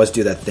they always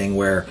do that thing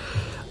where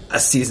a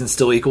season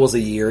still equals a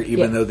year,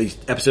 even though the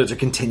episodes are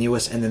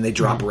continuous, and then they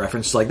drop a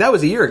reference to like, that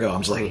was a year ago.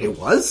 I'm just like, it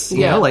was?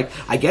 You know, like,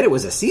 I get it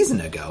was a season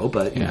ago,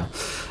 but, you know.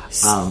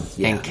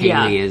 And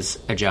Kaylee is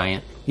a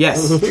giant.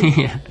 Yes.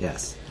 Yeah.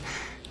 Yes.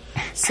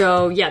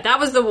 So, that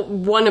was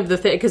one of the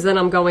things, because then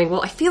I'm going,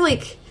 well, I feel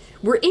like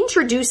we're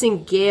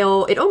introducing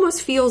Gale. It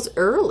almost feels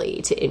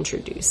early to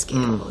introduce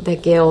Gale.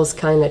 That Gale's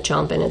kind of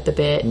chomping at the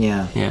bit.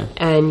 Yeah.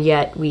 And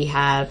yet we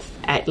have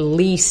at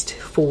least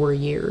 4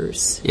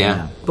 years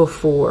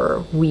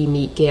before we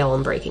meet Gale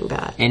in Breaking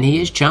Bad. And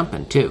he is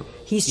chomping, too.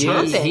 He's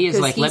chomping. He is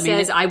like, he let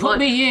says, me I put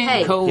want, me in,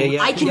 hey, Cole.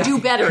 I can do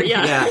better.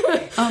 Yeah.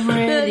 I'm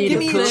ready Give to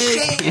me cook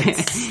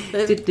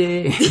a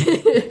today.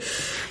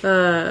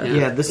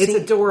 It's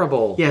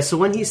adorable. Yeah, so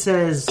when he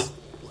says,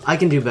 I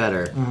can do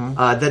better,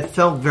 that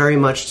felt very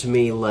much to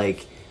me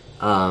like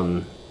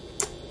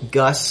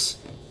Gus,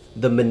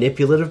 the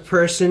manipulative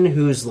person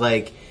who's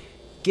like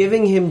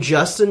giving him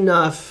just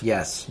enough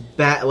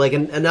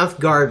enough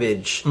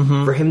garbage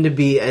for him to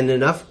be, and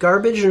enough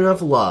garbage and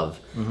enough love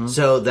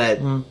so that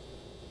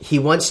he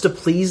wants to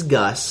please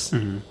Gus,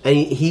 and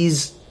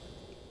he's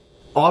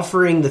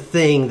offering the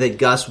thing that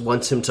Gus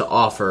wants him to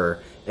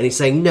offer, and he's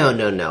saying,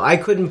 no, I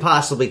couldn't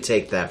possibly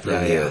take that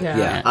from you.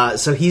 Yeah.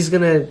 So he's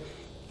gonna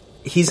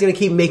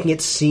keep making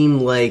it seem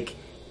like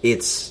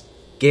it's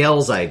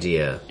Gale's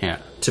idea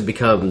to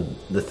become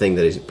the thing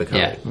that he's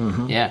becoming.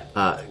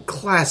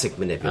 Classic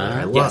manipulator.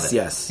 I love it.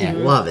 Yes. Yeah.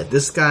 Love it.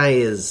 This guy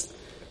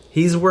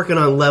he's working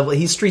on level,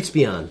 he's streets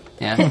beyond.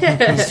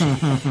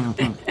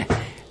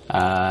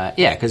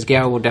 Because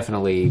Gale will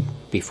definitely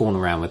be fooling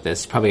around with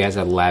this. Probably has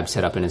a lab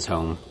set up in his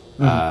home.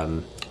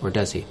 Or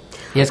does he?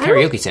 He has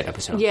karaoke set up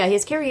his home. Yeah, he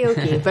has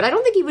karaoke, but I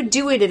don't think he would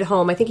do it at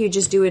home. I think he'd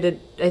just do it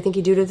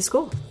he'd do it at the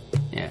school.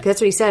 Yeah.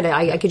 That's what he said.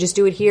 I could just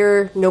do it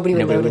here. Nobody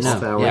would notice.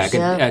 know.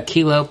 Yeah, I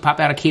could pop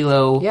out a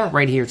kilo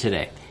right here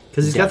today.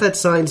 Because he's got that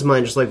science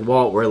mind, just like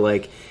Walt, where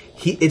like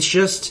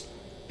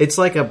it's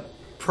like a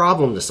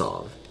problem to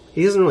solve.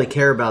 He doesn't really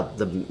care about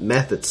the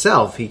meth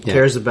itself. He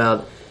cares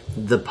about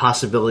the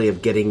possibility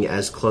of getting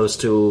as close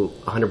to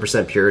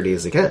 100% purity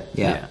as he can.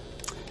 Yeah.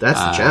 That's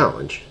the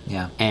challenge.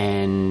 Yeah.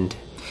 And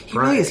he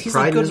really is. He's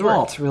like good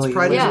Walt, really. It's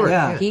pride in his work.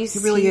 Yeah. He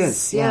really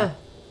is. Yeah.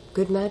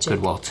 Good magic.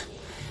 good Walt.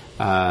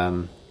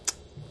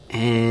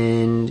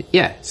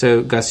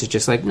 So Gus is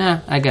just like,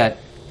 nah, like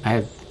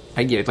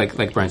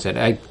Brian said,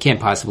 I can't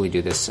possibly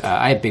do this.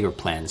 I have bigger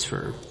plans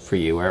for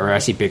you, or I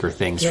see bigger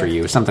things for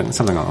you, or something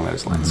along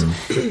those lines.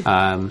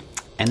 And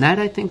that,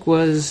 I think,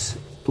 was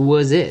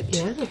it.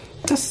 Yeah.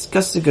 Gus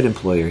is a good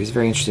employer. He's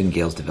very interested in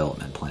Gale's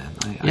development plan.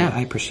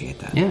 I appreciate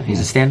that. Yeah, he's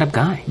a stand-up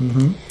guy.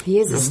 He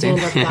is a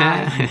stand-up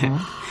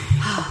guy.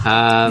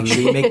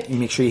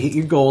 Make sure you hit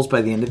your goals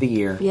by the end of the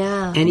year.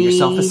 Yeah. Any your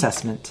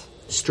self-assessment.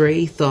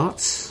 Stray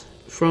thoughts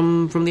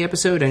from the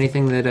episode?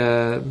 Anything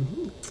that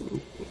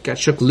got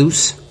shook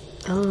loose?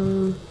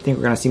 Think we're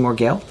going to see more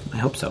Gale? I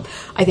hope so.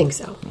 I think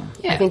so.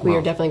 Yeah, I think we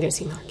are definitely going to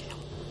see more Gale.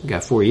 We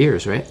got 4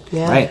 years, right?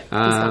 Yeah. Right. He's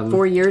got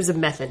 4 years of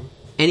method.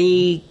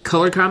 Any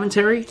color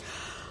commentary?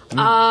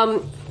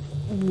 Well,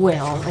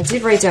 I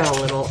did write down a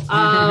little.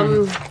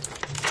 4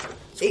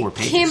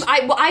 pages. Kim,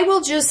 I will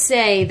just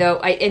say though,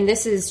 and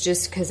this is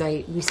just because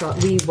we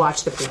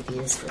watched the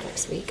previews for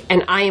next week,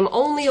 and I am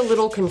only a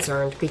little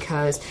concerned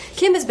because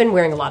Kim has been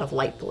wearing a lot of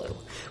light blue,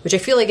 which I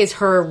feel like is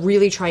her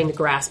really trying to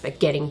grasp at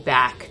getting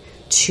back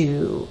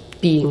to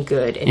being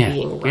good and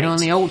being right. Get on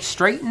the old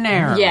straight and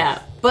narrow.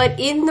 Yeah, but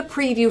in the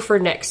preview for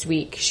next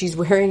week, she's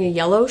wearing a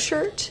yellow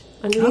shirt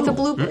underneath a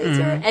blue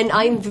blazer, and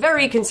I'm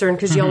very concerned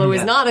because yellow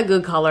is not a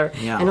good color,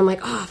 and I'm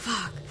like, oh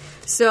fuck.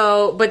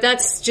 So, but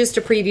that's just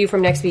a preview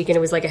from next week, and it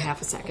was like a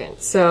half a second.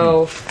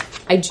 So,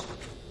 I'm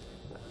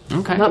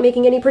not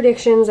making any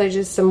predictions. I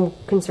just am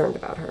concerned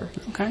about her.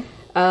 Okay.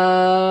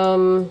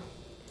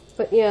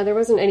 But yeah, there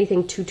wasn't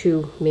anything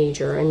too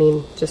major. I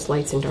mean, just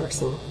lights and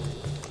darks and.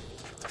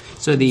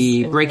 So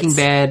the Breaking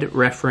Bad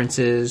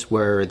references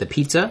were the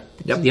pizza,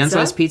 the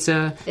unsliced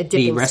pizza,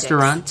 the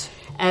restaurant.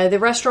 The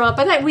restaurant,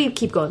 but we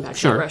keep going back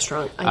to the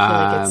restaurant. I feel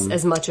like it's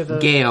as much of a...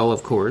 Gale,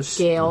 of course.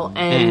 Gale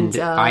and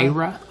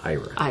Ira.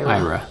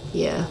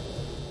 Yeah.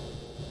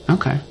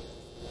 Okay.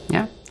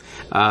 Yeah.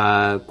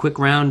 Quick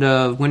round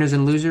of winners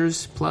and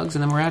losers plugs,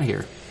 and then we're out of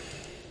here.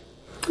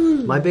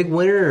 My big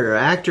winner,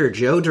 actor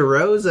Joe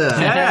DeRosa.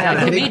 Yeah, got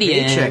a big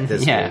comedian. paycheck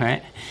this week.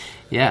 Right?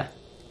 Yeah.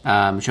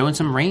 Showing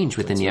some range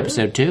within the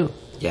episode, too.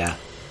 Yeah.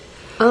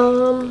 I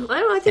don't know.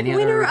 I think Any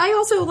winner. other- I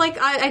also like.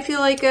 I feel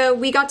like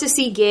we got to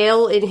see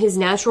Gale in his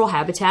natural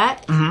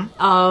habitat.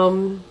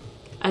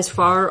 as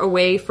far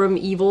away from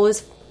evil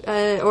as,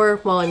 I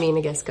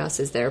guess Gus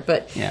is there,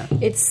 but Yeah.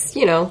 it's,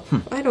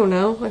 I don't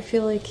know. I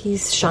feel like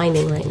he's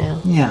shining right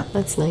now. Yeah.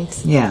 That's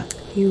nice. Yeah.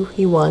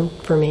 He won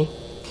for me.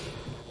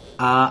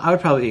 I would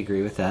probably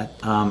agree with that.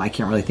 I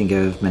can't really think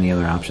of many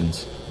other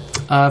options.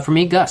 For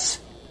me, Gus.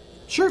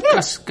 Sure.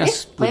 Gus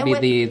would Plan be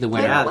went- the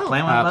winner. Yeah, the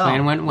plan went well.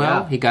 Plan went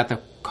well. Yeah. He got the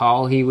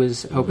call he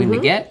was hoping to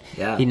get.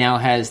 Yeah. He now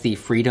has the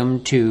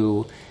freedom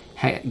to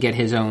get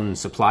his own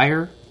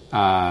supplier.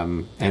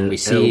 And we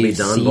see it'll be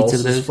Don seeds Bolt's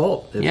of those.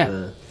 fault. If,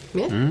 Yeah.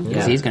 Yeah.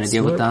 Because he's going to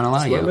deal with Don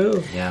Smart Alayo.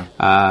 move.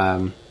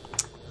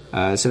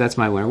 Yeah. So that's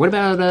my winner. What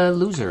about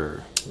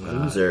loser?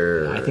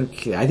 Loser. I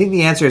think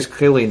the answer is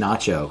clearly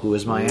Nacho, who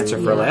was my answer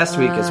for last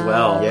week as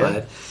well. Yeah.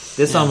 But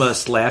this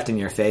almost laughed in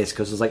your face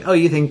because it was like, oh,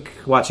 you think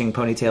watching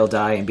Ponytail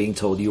die and being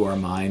told you are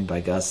mine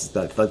by Gus,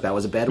 that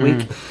was a bad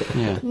week?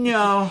 Yeah.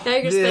 No. Now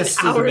you're going to this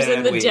spend is a hours in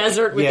bad the week.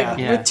 desert with,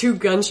 Yeah. with 2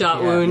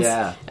 gunshot wounds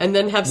Yeah. and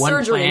then have One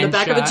surgery in the planned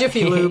back of a shot.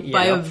 Jiffy Lube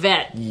by a Yep.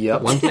 vet.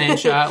 Yep. One plan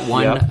shot,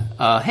 one,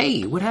 Yep.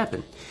 hey, what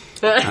happened?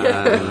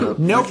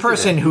 No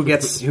person who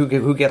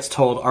gets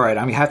told, all right,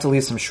 I have to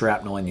leave some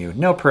shrapnel in you.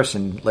 No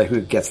person who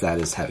gets that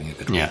is having a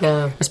good week. Yeah.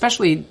 No.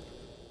 Especially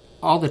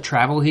all the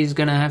travel he's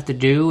going to have to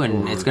do,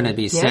 and it's going to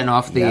be setting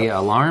off the Yep.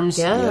 alarms.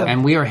 Yeah. Yep.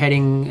 And we are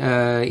heading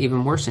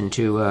even worse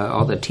into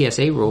all the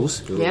TSA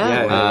rules.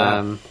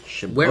 Yeah.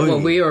 We're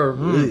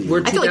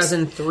I feel like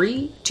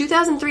 2003?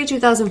 2003,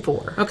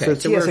 2004. Okay, So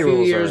so we're a TSA few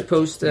rules years are-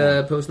 post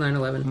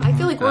 9/11. I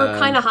feel like we're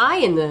kind of high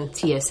in the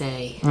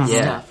TSA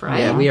stuff, right?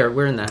 Yeah, we are.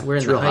 We're in the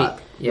real height. hot.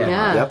 Yeah.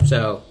 Yeah. Yep.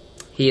 So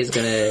he is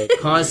going to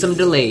cause some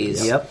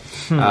delays. Yep.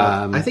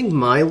 I think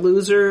my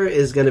loser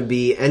is going to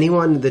be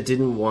anyone that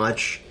didn't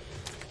watch,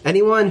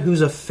 anyone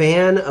who's a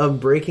fan of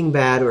Breaking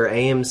Bad or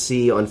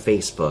AMC on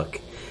Facebook,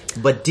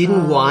 but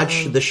didn't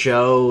watch the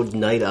show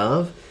night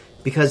of,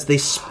 because they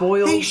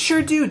spoiled. They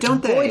sure do,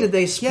 don't they? Boy, did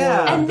they spoil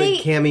Yeah. And the they-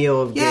 cameo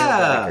of Gail Yeah.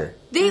 Becker.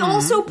 They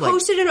also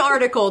posted an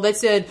article that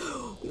said,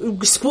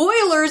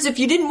 spoilers if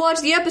you didn't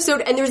watch the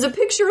episode, and there's a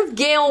picture of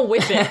Gail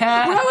with it. Where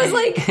I was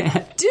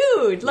like,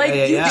 dude, like,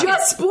 Yeah. you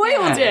just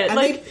spoiled it. And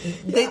Like,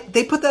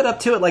 they put that up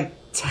too at like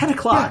 10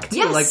 o'clock. too,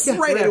 Yes. like Yeah,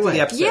 right after away.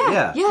 the episode.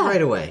 yeah, yeah.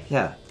 Right away.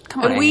 Yeah.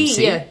 Come on, And we,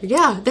 AMC.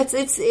 yeah, that's,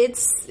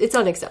 it's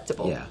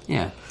unacceptable.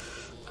 Yeah.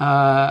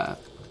 Yeah.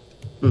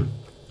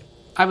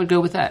 I would go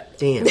with that.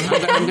 Damn.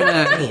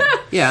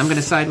 I'm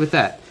gonna side with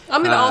that.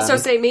 I'm going to also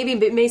say maybe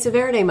Mesa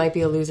Verde might be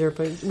a loser,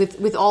 but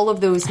with all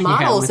of those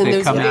models with and it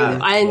those coming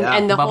out.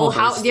 and the Bubble whole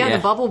house, burst, yeah, yeah.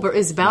 the bubble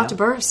is about to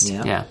burst.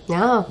 Yeah. Yeah.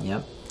 Yeah.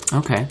 Yep.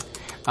 Okay.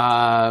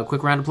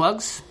 Quick round of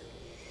plugs.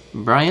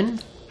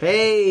 Brian.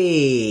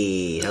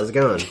 Hey, how's it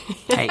going?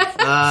 Hey.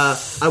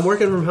 I'm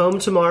working from home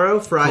tomorrow,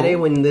 Friday,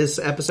 Cool. when this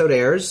episode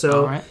airs.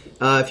 So All right.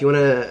 if you want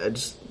to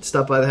just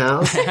stop by the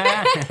house,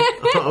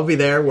 I'll be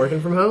there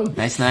working from home.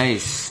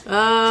 Nice.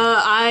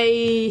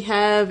 I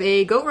have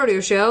a goat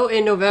rodeo show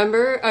in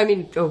November.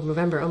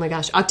 Oh my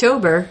gosh,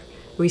 October.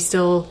 We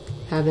still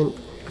haven't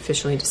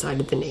officially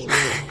decided the name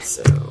yet,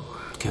 so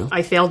Cool.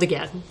 I failed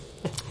again.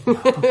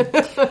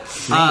 Names.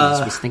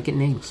 Just thinking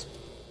names.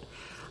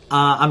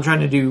 I'm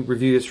trying to do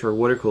reviews for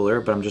Water Cooler,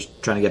 but I'm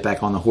just trying to get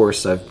back on the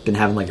horse. I've been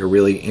having like a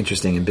really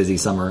interesting and busy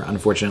summer,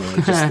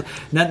 unfortunately. Just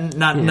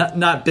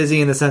not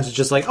busy in the sense of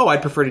just like, oh,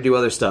 I'd prefer to do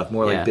other stuff.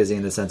 More Yeah. like busy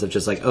in the sense of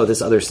just like, oh,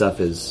 this other stuff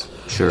is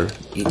Sure.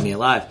 eating me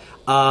alive.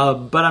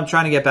 But I'm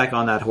trying to get back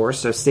on that horse,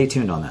 so stay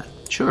tuned on that.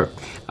 Sure.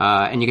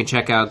 And you can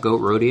check out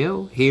Goat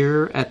Rodeo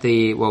here at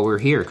the, we're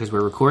here because we're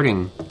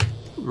recording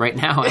right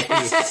now at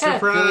the Surprise!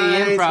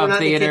 Philly We're Improv not in the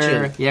Theater.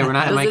 kitchen. Yeah, we're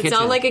not in my Does it kitchen.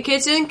 sound like a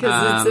kitchen?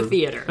 Because it's a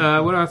theater.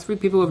 What are 3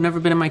 people who have never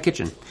been in my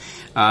kitchen?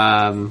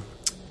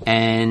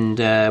 And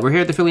we're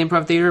here at the Philly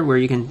Improv Theater, where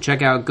you can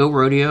check out Goat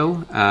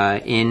Rodeo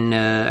in,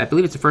 I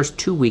believe it's the first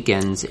 2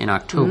 weekends in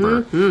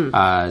October.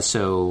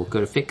 So go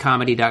to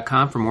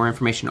fitcomedy.com for more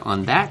information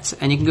on that.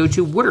 And you can go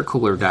to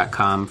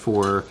watercooler.com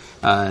for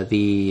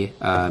the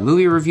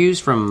movie reviews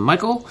from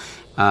Michael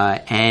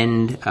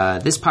and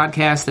this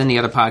podcast and the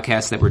other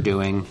podcasts that we're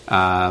doing.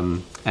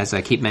 As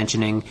I keep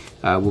mentioning,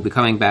 we'll be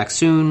coming back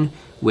soon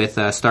with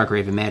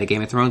Starkraven Mad, a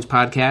Game of Thrones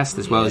podcast,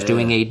 as well as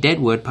doing a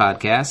Deadwood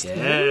podcast.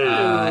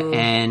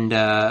 And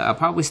I'll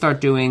probably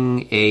start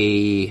doing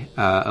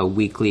a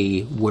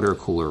weekly water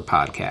cooler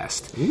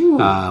podcast,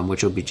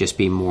 which will just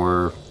be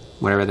more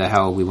whatever the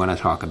hell we want to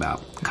talk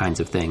about kinds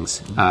of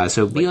things.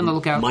 So be on the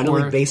lookout Minor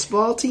for league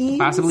baseball team?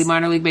 possibly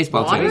minor league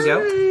baseball teams.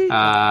 There you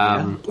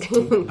go.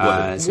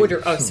 So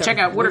check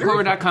out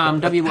watercooler.com,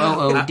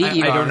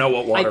 WOODER. I don't know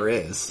what water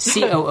is.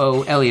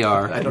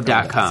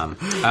 COOLER.com.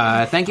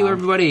 Thank you,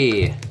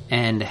 everybody,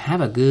 and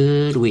have a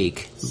good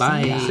week.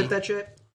 Bye. Sip that shit.